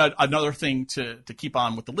 And another thing to keep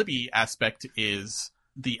on with the Libby aspect is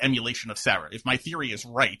the emulation of Sarah. If my theory is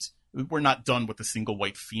right, we're not done with the single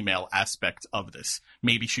white female aspect of this.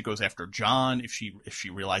 Maybe she goes after John if she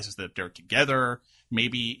realizes that they're together.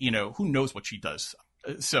 Maybe, you know, who knows what she does.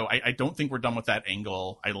 So I don't think we're done with that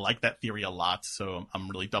angle. I like that theory a lot, so I'm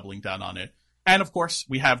really doubling down on it. And of course,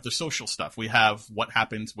 we have the social stuff. We have what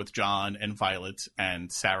happens with John and Violet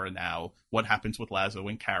and Sarah now, what happens with Lazo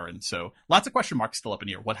and Karen. So lots of question marks still up in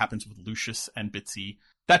the air. What happens with Lucius and Bitsy?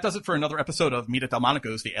 That does it for another episode of Meet at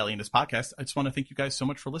Delmonico's The Alienist Podcast. I just want to thank you guys so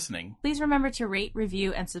much for listening. Please remember to rate,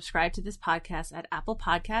 review, and subscribe to this podcast at Apple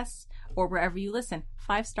Podcasts or wherever you listen.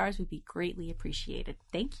 5 stars would be greatly appreciated.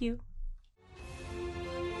 Thank you.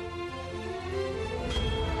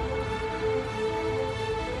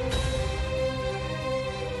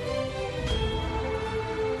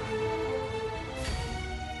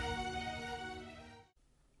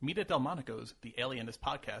 Meet at Delmonico's The Alienist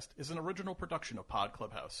Podcast is an original production of Pod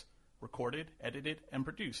Clubhouse. Recorded, edited, and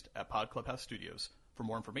produced at Pod Clubhouse Studios. For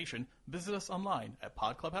more information, visit us online at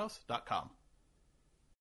podclubhouse.com.